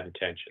evil, bad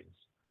intentions.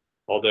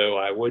 Although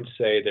I would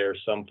say there are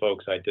some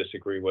folks I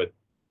disagree with,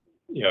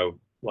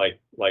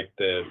 like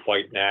the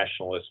white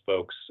nationalist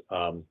folks.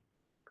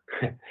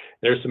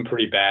 There's some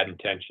pretty bad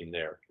intention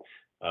there.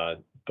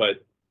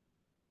 But,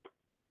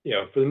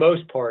 for the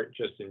most part,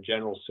 just in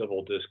general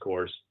civil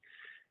discourse,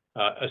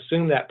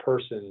 assume that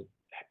person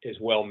is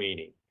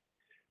well-meaning.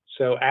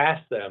 So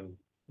ask them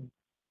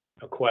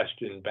a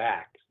question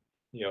back.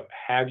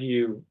 Have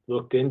you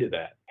looked into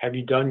that? Have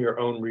you done your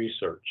own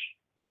research?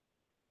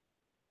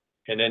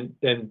 And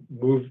then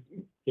move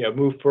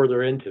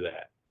further into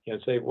that.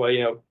 Say,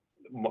 well,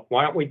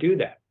 why don't we do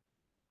that?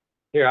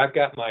 Here, I've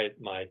got my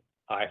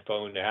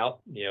iPhone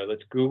out.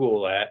 Let's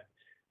Google that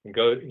and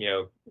go,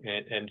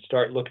 and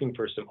start looking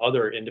for some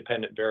other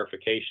independent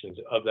verifications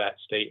of that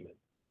statement.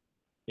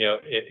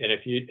 And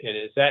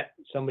is that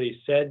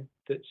somebody said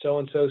that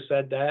so-and-so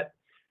said that?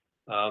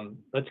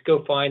 Let's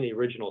go find the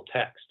original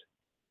text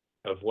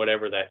of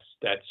whatever that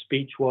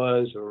speech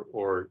was,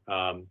 or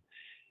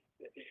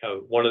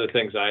one of the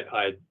things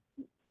I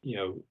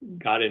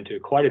got into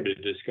quite a bit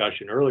of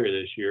discussion earlier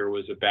this year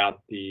was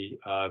about the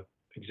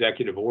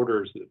executive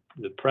orders that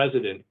the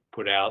president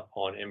put out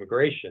on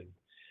immigration,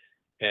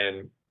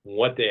 and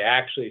what they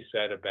actually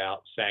said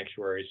about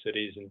sanctuary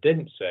cities and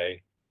didn't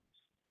say,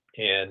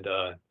 and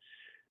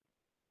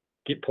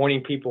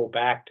pointing people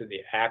back to the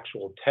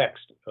actual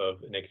text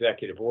of an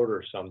executive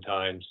order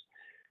sometimes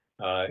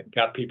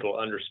got people to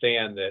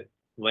understand that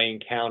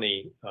Lane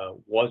County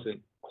wasn't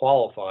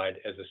qualified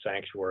as a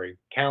sanctuary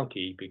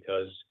county,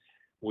 because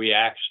we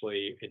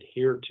actually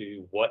adhere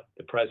to what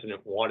the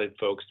president wanted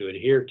folks to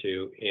adhere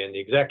to in the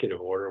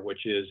executive order,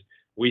 which is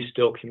we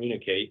still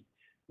communicate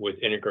with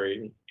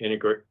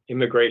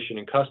immigration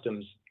and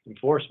customs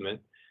enforcement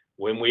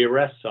when we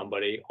arrest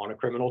somebody on a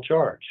criminal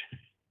charge.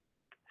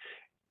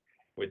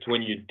 It's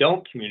when you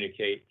don't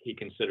communicate, he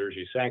considers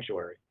you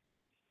sanctuary.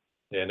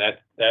 And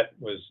that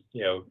was,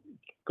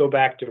 go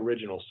back to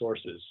original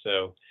sources.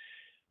 So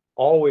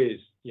always,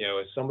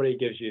 if somebody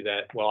gives you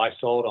that, well, I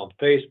saw it on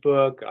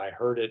Facebook, I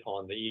heard it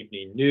on the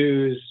evening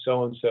news,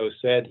 so-and-so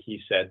said,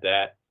 he said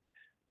that.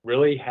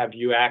 Really, have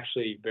you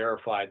actually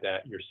verified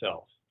that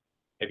yourself?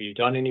 Have you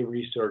done any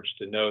research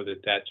to know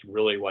that that's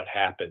really what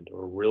happened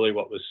or really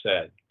what was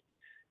said?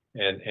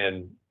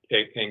 And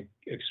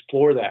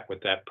explore that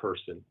with that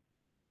person.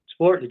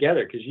 Explore it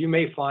together, because you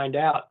may find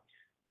out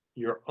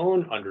your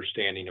own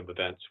understanding of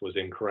events was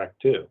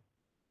incorrect too.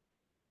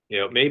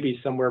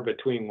 Maybe somewhere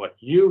between what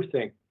you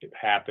think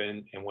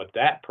happened and what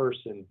that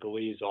person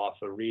believes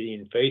off of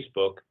reading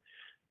Facebook.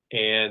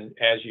 And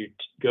as you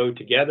go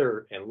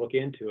together and look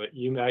into it,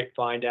 you might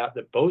find out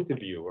that both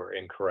of you are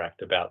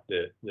incorrect about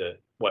the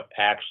what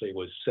actually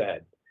was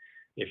said.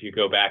 If you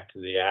go back to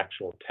the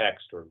actual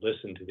text or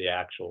listen to the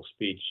actual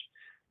speech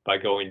by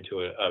going to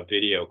a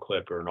video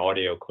clip or an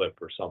audio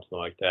clip or something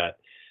like that.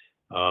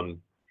 I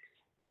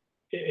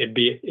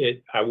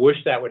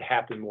wish that would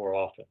happen more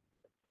often.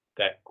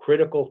 That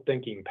critical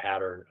thinking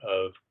pattern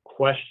of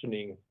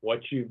questioning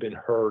what you've been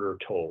heard or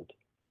told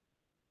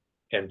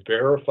and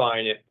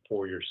verifying it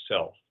for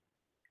yourself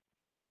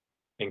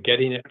and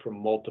getting it from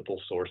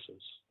multiple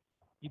sources.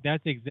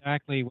 That's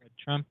exactly what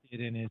Trump did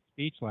in his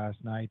speech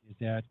last night, is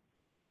that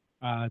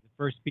the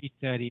first speech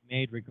that he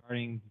made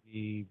regarding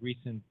the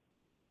recent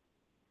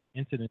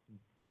incident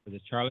for the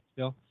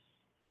Charlottesville,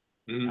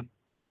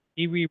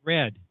 he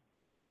reread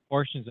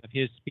portions of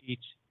his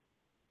speech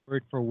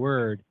word for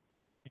word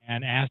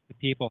and asked the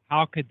people,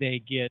 how could they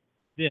get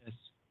this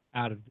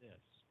out of this?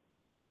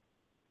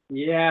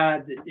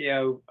 Yeah,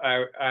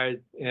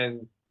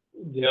 and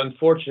the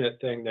unfortunate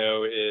thing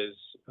though is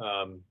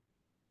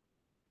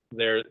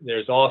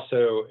there's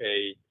also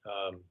a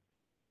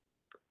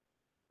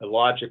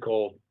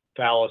logical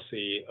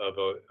fallacy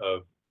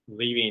of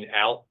leaving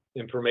out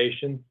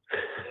information,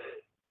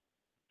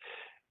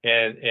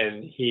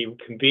 and he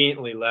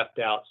conveniently left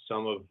out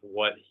some of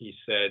what he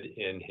said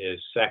in his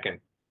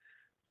second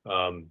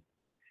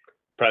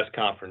press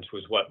conference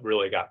was what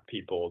really got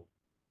people.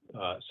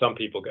 Some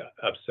people got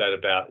upset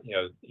about,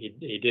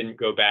 he didn't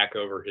go back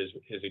over his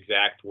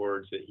exact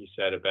words that he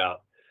said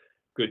about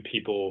good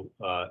people.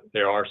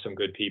 There are some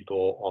good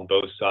people on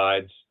both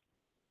sides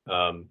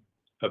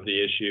of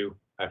the issue.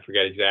 I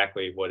forget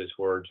exactly what his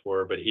words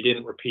were, but he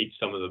didn't repeat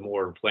some of the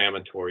more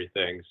inflammatory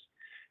things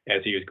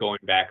as he was going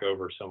back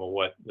over some of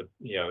what the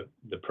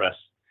press.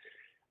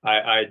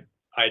 I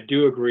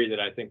do agree that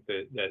I think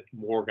that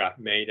more got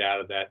made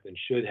out of that than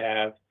should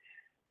have,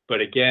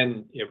 but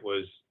again, it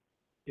was.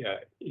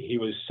 He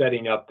was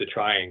setting up the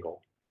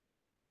triangle,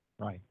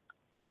 right?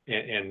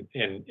 And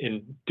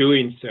in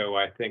doing so,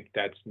 I think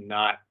that's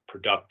not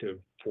productive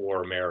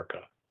for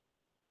America.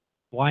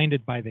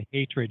 Blinded by the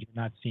hatred,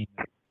 you're not seeing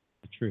the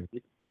truth.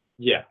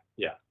 Yeah,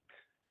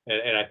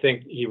 and I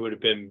think he would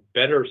have been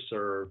better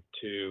served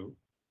to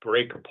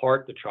break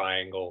apart the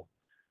triangle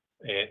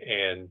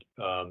and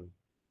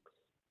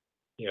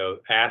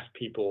ask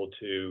people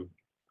to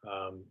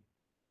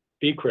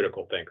be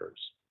critical thinkers.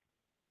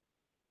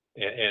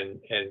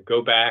 And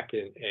go back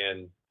and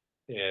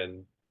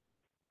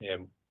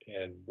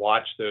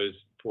watch those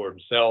for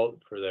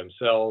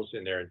themselves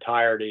in their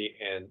entirety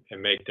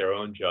and make their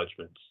own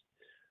judgments.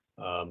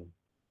 And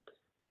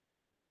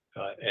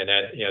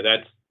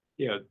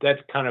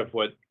that's kind of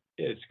what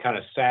is kind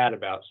of sad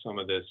about some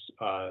of this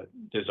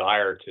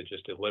desire to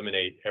just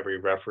eliminate every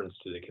reference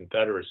to the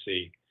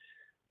Confederacy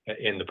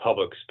in the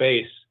public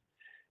space,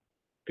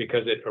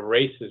 because it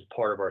erases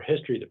part of our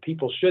history that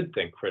people should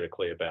think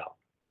critically about.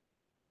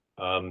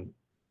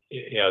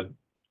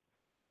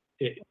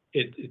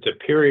 It's a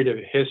period of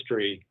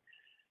history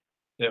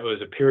that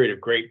was a period of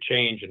great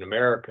change in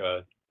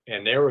America,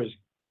 and there was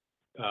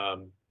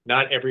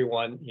not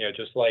everyone,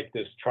 just like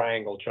this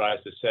triangle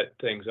tries to set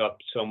things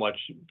up so much,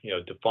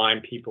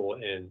 define people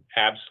in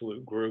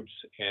absolute groups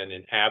and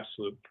in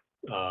absolute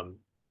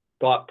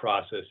thought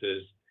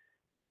processes.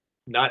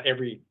 Not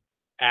every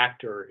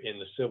actor in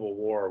the Civil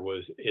War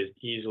is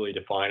easily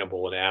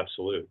definable in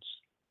absolutes.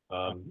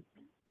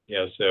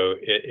 So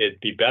it'd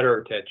be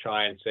better to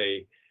try and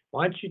say,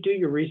 why don't you do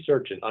your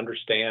research and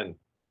understand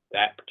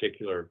that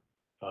particular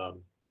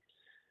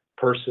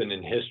person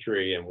in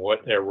history and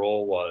what their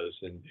role was,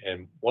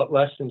 and what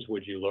lessons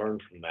would you learn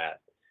from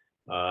that?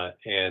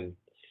 And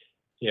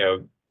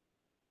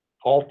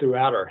all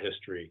throughout our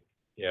history,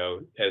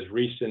 as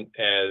recent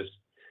as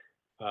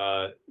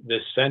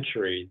this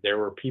century, there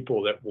were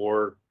people that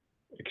were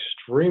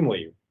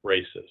extremely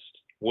racist.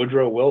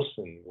 Woodrow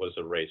Wilson was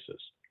a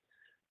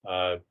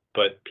racist.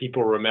 But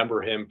people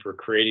remember him for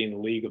creating the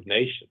League of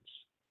Nations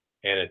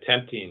and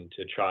attempting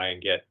to try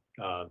and get,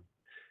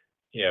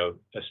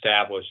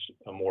 establish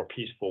a more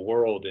peaceful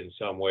world in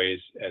some ways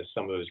as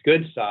some of his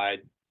good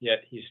side.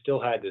 Yet he still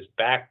had this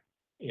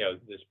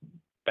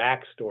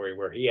backstory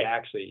where he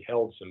actually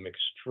held some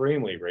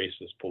extremely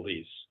racist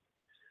police.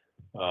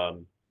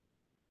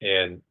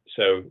 And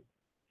so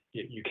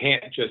you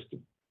can't just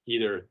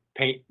either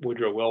paint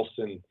Woodrow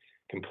Wilson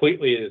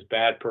completely as a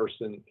bad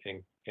person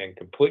and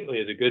completely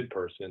as a good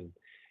person.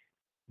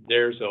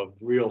 There's a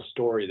real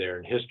story there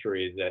in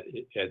history that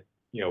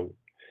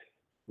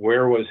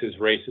where was his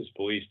racist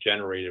beliefs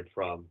generated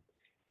from?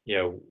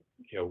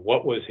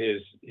 What was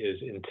his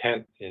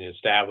intent in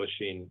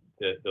establishing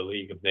the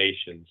League of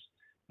Nations?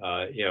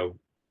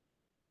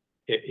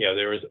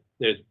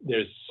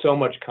 There's so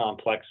much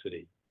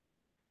complexity.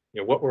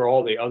 What were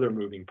all the other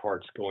moving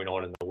parts going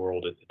on in the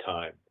world at the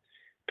time?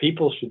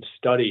 People should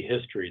study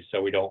history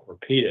so we don't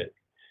repeat it,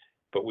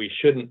 but we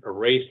shouldn't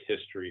erase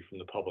history from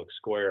the public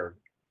square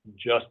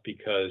just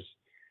because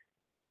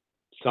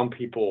some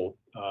people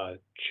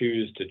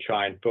choose to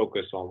try and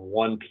focus on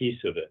one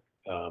piece of it.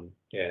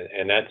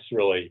 And that's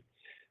really,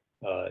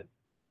 that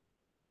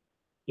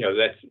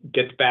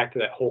gets back to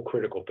that whole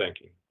critical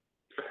thinking.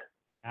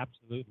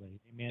 Absolutely.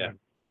 Amen.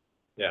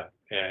 Yeah.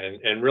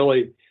 And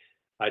really,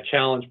 I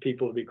challenge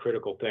people to be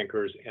critical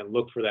thinkers and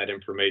look for that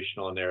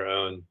information on their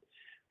own.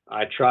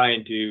 I try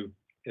and do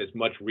as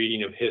much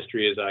reading of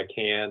history as I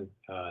can.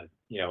 I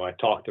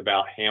talked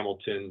about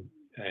Hamilton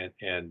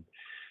and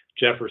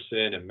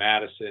Jefferson and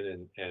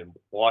Madison and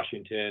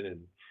Washington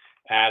and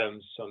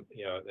Adams,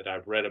 that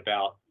I've read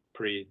about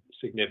pretty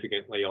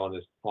significantly on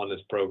this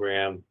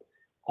program.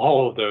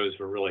 All of those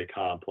were really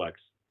complex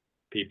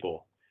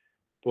people.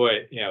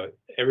 Boy,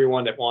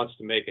 everyone that wants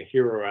to make a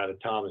hero out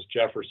of Thomas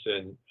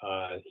Jefferson,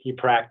 he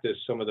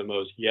practiced some of the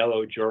most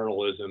yellow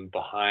journalism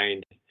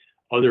behind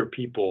other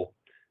people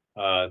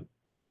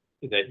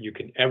that you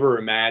can ever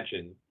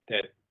imagine,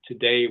 that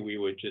today we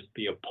would just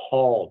be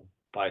appalled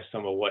by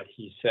some of what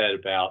he said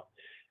about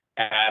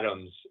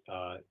Adams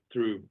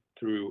through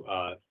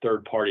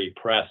third-party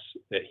press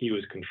that he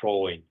was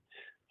controlling.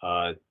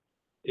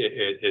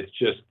 It's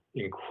just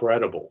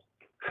incredible.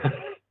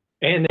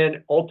 And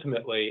then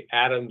ultimately,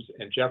 Adams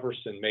and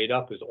Jefferson made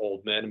up as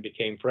old men and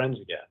became friends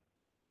again.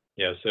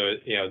 So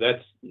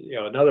that's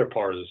another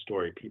part of the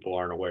story people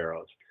aren't aware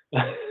of.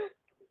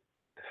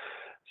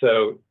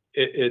 So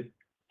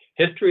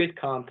history is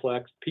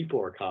complex,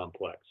 people are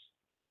complex,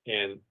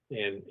 and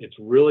it's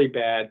really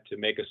bad to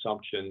make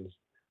assumptions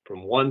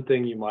from one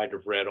thing you might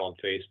have read on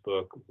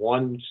Facebook,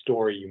 one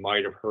story you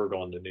might have heard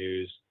on the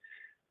news.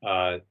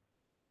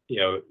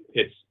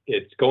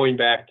 It's going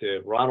back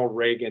to Ronald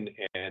Reagan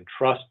and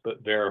trust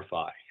but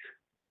verify.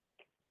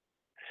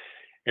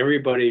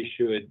 Everybody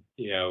should,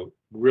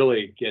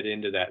 really get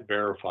into that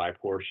verify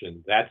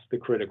portion. That's the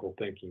critical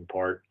thinking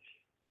part.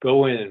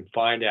 Go in and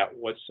find out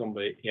what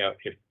somebody,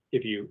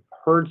 if you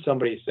heard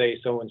somebody say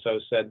so-and-so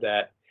said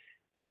that,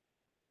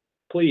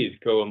 please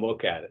go and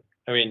look at it.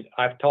 I mean,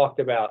 I've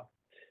talked about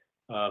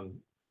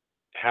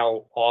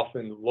how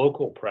often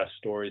local press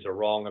stories are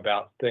wrong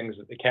about things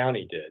that the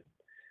county did.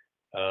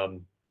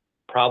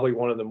 Probably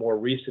one of the more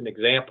recent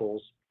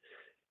examples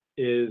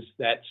is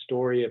that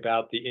story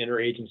about the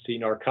interagency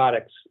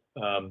narcotics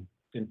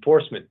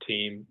enforcement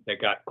team that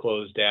got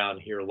closed down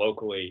here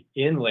locally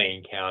in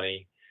Lane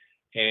County.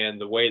 And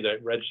the way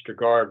that Register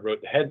Guard wrote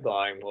the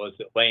headline was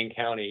that Lane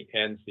County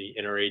ends the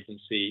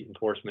interagency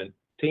enforcement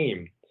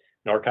team,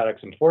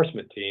 narcotics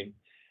enforcement team.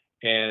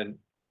 And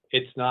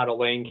it's not a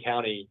Lane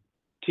County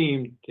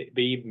team to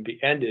even be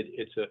ended.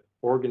 It's an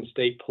Oregon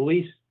State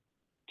Police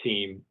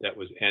team that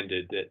was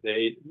ended,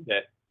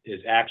 that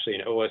is actually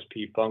an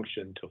OSP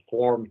function to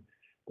form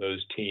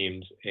those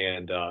teams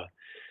and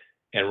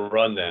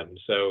run them.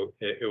 So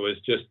it was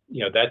just,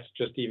 that's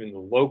just even the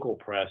local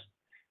press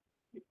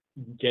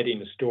getting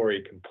the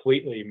story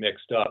completely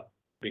mixed up,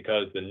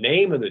 because the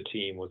name of the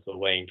team was the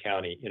Lane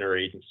County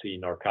Interagency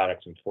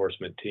Narcotics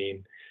Enforcement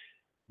Team.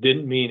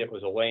 Didn't mean it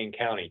was a Lane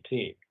County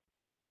team.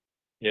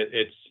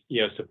 It's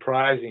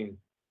surprising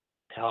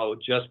how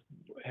just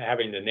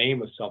having the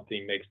name of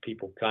something makes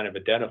people kind of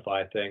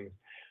identify things.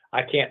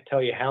 I can't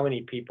tell you how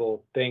many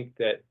people think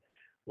that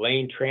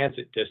Lane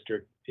Transit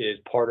District is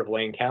part of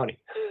Lane County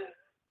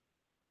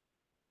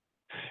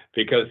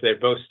because they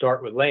both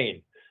start with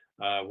Lane,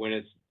 when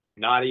it's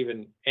not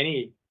even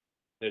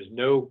there's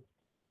no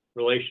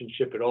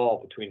relationship at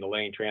all between the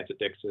Lane Transit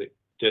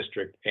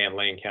District and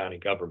Lane County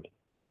government.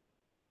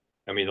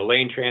 I mean, the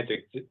Lane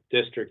Transit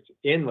District's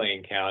in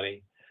Lane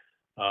County,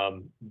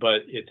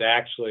 but it's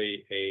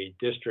actually a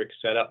district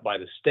set up by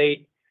the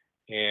state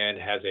and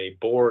has a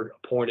board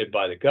appointed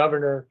by the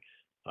governor,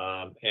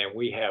 and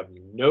we have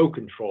no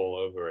control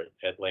over it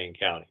at Lane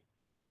County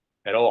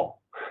at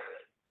all.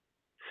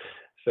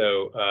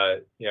 So,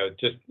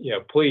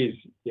 please,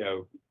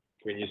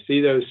 when you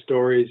see those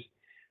stories,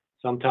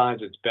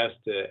 sometimes it's best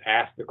to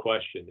ask the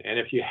question. And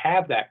if you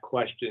have that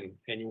question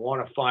and you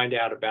want to find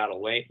out about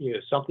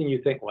something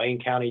you think Lane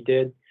County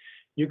did,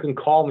 you can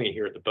call me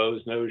here at the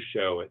Boze Noze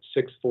Show at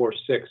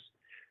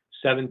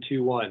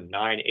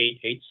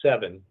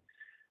 646-721-9887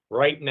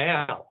 right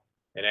now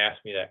and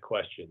ask me that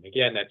question.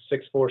 Again, that's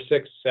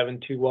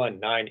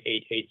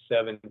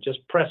 646-721-9887.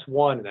 Just press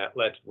 1, and that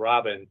lets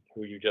Robin,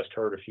 who you just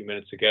heard a few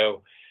minutes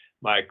ago,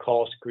 my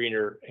call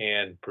screener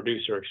and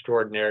producer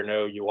extraordinaire,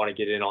 know you want to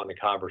get in on the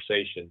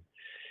conversation.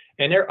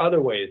 And there are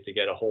other ways to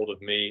get a hold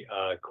of me.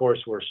 Of course,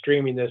 we're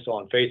streaming this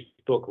on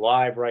Facebook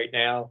Live right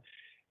now.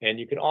 And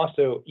you can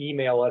also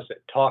email us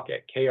at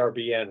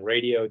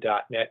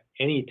talk@krbnradio.net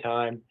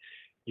anytime.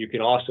 You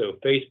can also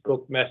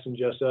Facebook message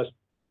us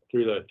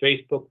through the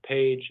Facebook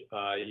page.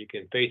 You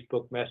can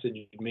Facebook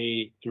message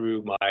me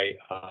through my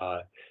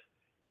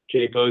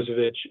Jay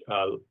Bozevich,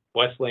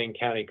 West Lane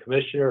County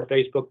Commissioner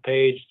Facebook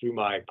page, through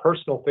my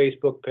personal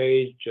Facebook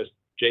page, just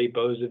Jay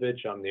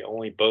Bozevich. I'm the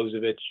only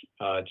Bozevich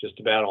just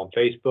about on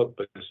Facebook,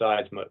 but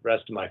besides the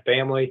rest of my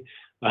family.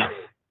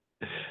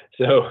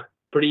 So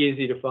pretty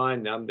easy to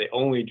find. I'm the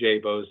only Jay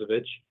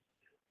Bozevich.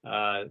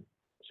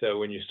 So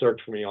when you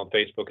search for me on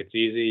Facebook, it's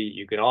easy.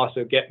 You can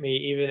also get me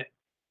even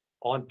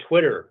on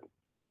Twitter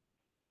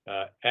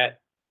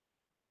at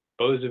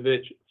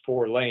Bozevich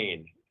 4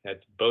 Lane.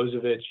 That's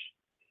Bozevich,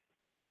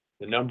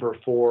 the number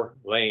 4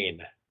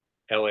 Lane,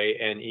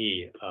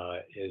 Lane,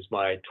 is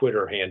my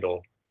Twitter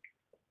handle.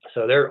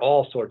 So there are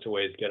all sorts of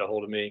ways to get a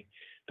hold of me. In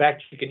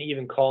fact, you can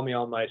even call me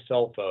on my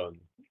cell phone,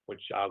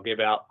 which I'll give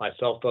out. My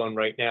cell phone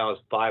right now is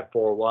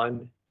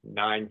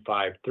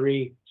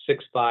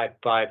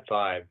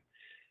 541-953-6555.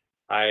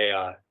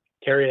 I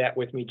carry that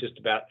with me just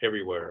about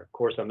everywhere. Of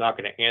course, I'm not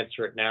going to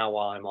answer it now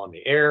while I'm on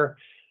the air,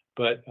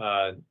 but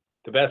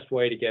the best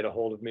way to get a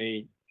hold of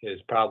me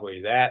is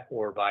probably that,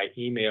 or by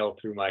email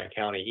through my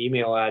county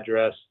email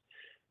address.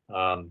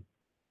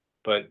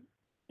 But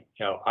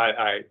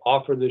I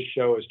offer this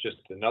show as just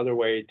another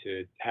way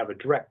to have a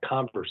direct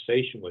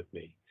conversation with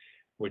me,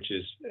 which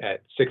is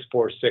at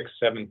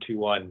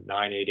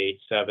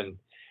 646-721-9887.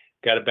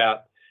 Got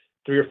about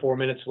 3 or 4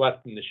 minutes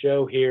left in the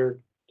show here.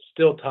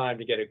 Still time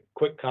to get a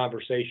quick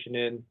conversation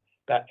in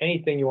about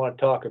anything you want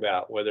to talk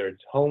about, whether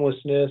it's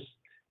homelessness,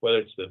 whether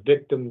it's the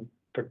victim,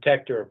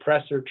 protector,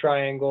 oppressor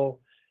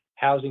triangle,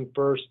 housing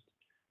first,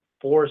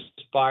 forest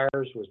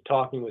fires. Was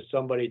talking with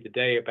somebody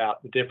today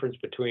about the difference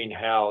between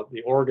how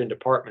the Oregon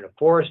Department of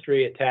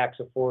Forestry attacks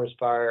a forest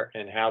fire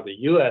and how the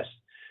U.S.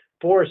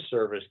 Forest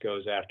Service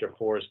goes after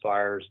forest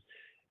fires.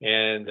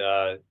 And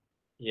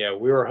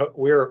we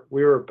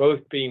were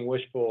both being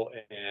wishful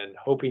and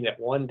hoping that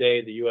one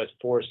day the U.S.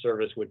 Forest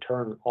Service would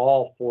turn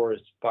all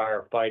forest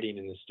fire fighting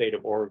in the state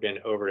of Oregon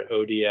over to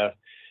ODF,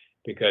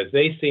 because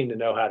they seem to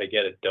know how to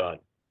get it done.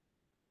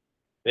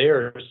 They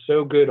are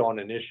so good on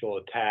initial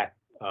attack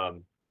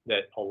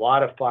that a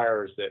lot of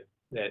fires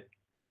that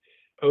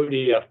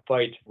ODF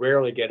fights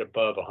rarely get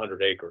above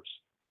 100 acres.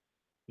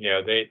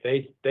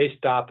 They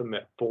stop them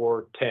at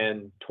 4,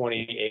 10,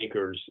 20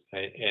 acres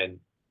and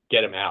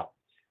get them out,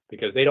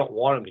 because they don't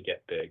want them to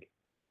get big.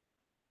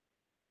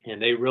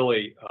 And they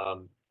really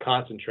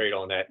concentrate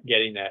on that,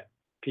 getting that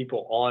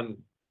people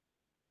on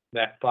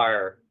that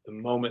fire the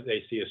moment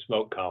they see a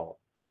smoke column.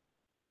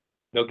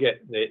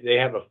 They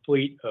have a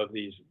fleet of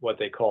these, what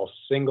they call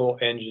single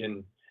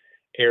engine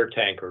air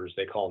tankers.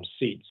 They call them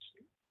SEATs,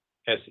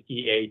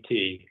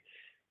 SEAT.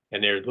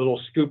 And they're little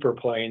scooper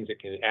planes that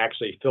can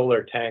actually fill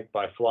their tank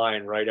by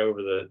flying right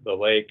over the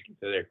lake.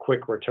 They're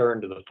quick return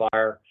to the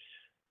fire.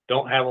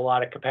 Don't have a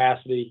lot of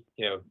capacity.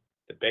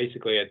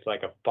 Basically it's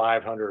like a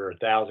 500 or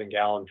 1,000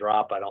 gallon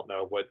drop. I don't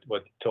know what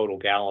the total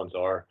gallons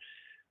are,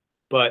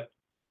 but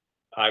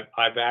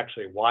I've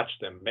actually watched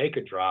them make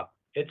a drop.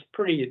 It's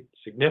pretty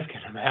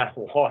significant amount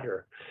of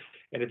water.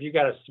 And if you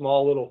got a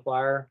small little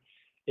fire,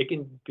 it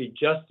can be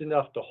just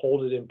enough to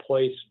hold it in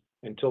place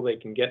until they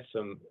can get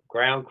some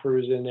ground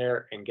crews in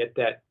there and get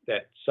that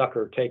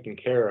sucker taken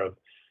care of.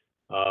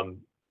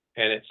 And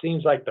it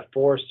seems like the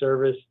Forest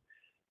Service,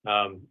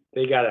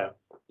 they got to,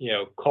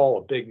 call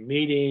a big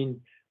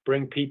meeting,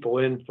 bring people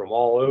in from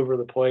all over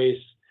the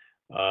place,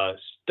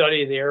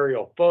 study the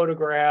aerial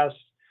photographs,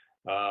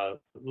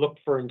 look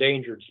for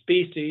endangered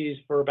species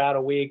for about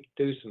a week,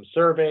 do some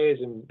surveys,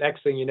 and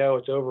next thing you know,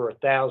 it's over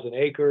 1,000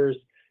 acres,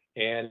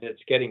 and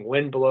it's getting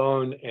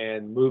windblown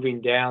and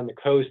moving down the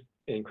coast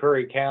in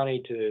Curry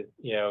County to,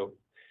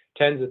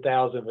 tens of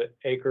thousands of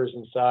acres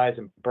in size,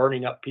 and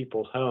burning up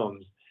people's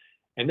homes.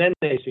 And then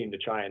they seem to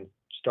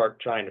start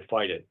trying to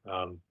fight it,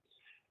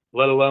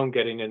 let alone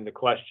getting in the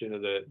question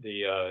of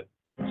the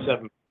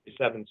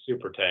 7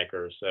 super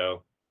tankers.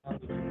 So,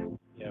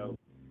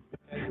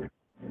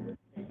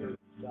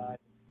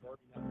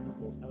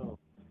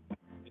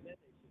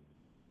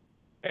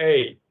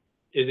 hey,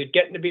 is it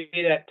getting to be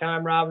that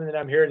time, Robin, that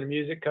I'm hearing the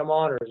music come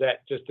on, or is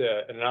that just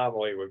an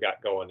anomaly we've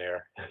got going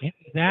there?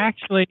 It's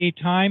actually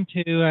time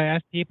to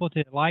ask people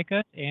to like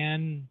us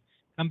and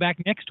come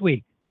back next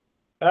week.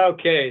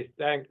 Okay,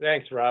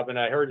 thanks, Robin.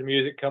 I heard the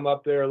music come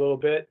up there a little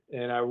bit,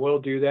 and I will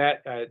do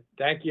that.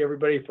 Thank you,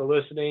 everybody, for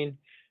listening.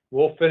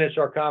 We'll finish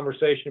our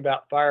conversation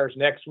about fires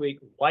next week.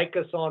 Like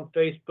us on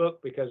Facebook,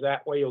 because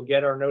that way you'll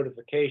get our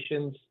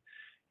notifications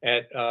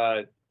at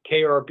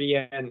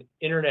KRBN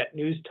Internet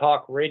News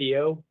Talk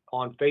Radio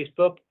on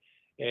Facebook.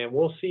 And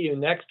we'll see you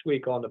next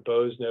week on the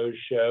Boze Noze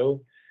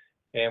Show.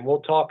 And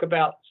we'll talk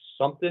about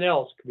something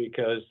else,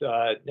 because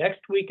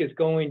next week is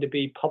going to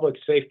be Public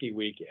Safety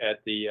Week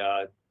at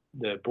the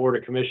Board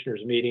of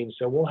Commissioners meeting.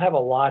 So we'll have a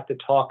lot to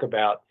talk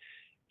about.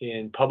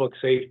 in public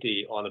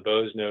safety on the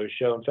Boze Noze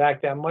Show. In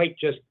fact, I might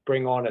just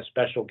bring on a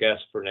special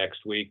guest for next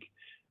week.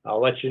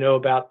 I'll let you know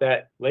about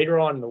that later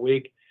on in the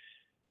week.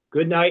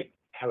 Good night.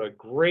 Have a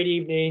great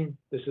evening.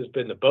 This has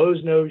been the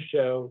Boze Noze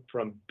Show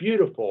from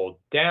beautiful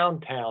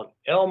downtown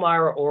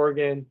Elmira,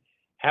 Oregon.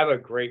 Have a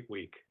great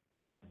week.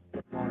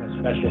 On a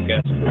special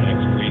guest for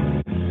next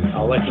week.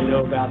 I'll let you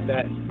know about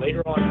that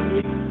later on in the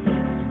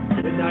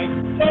week. Good night.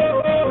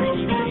 Great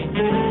evening.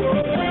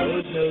 The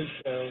Boze Noze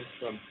Show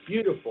from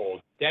beautiful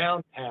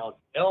downtown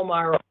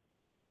Elmira,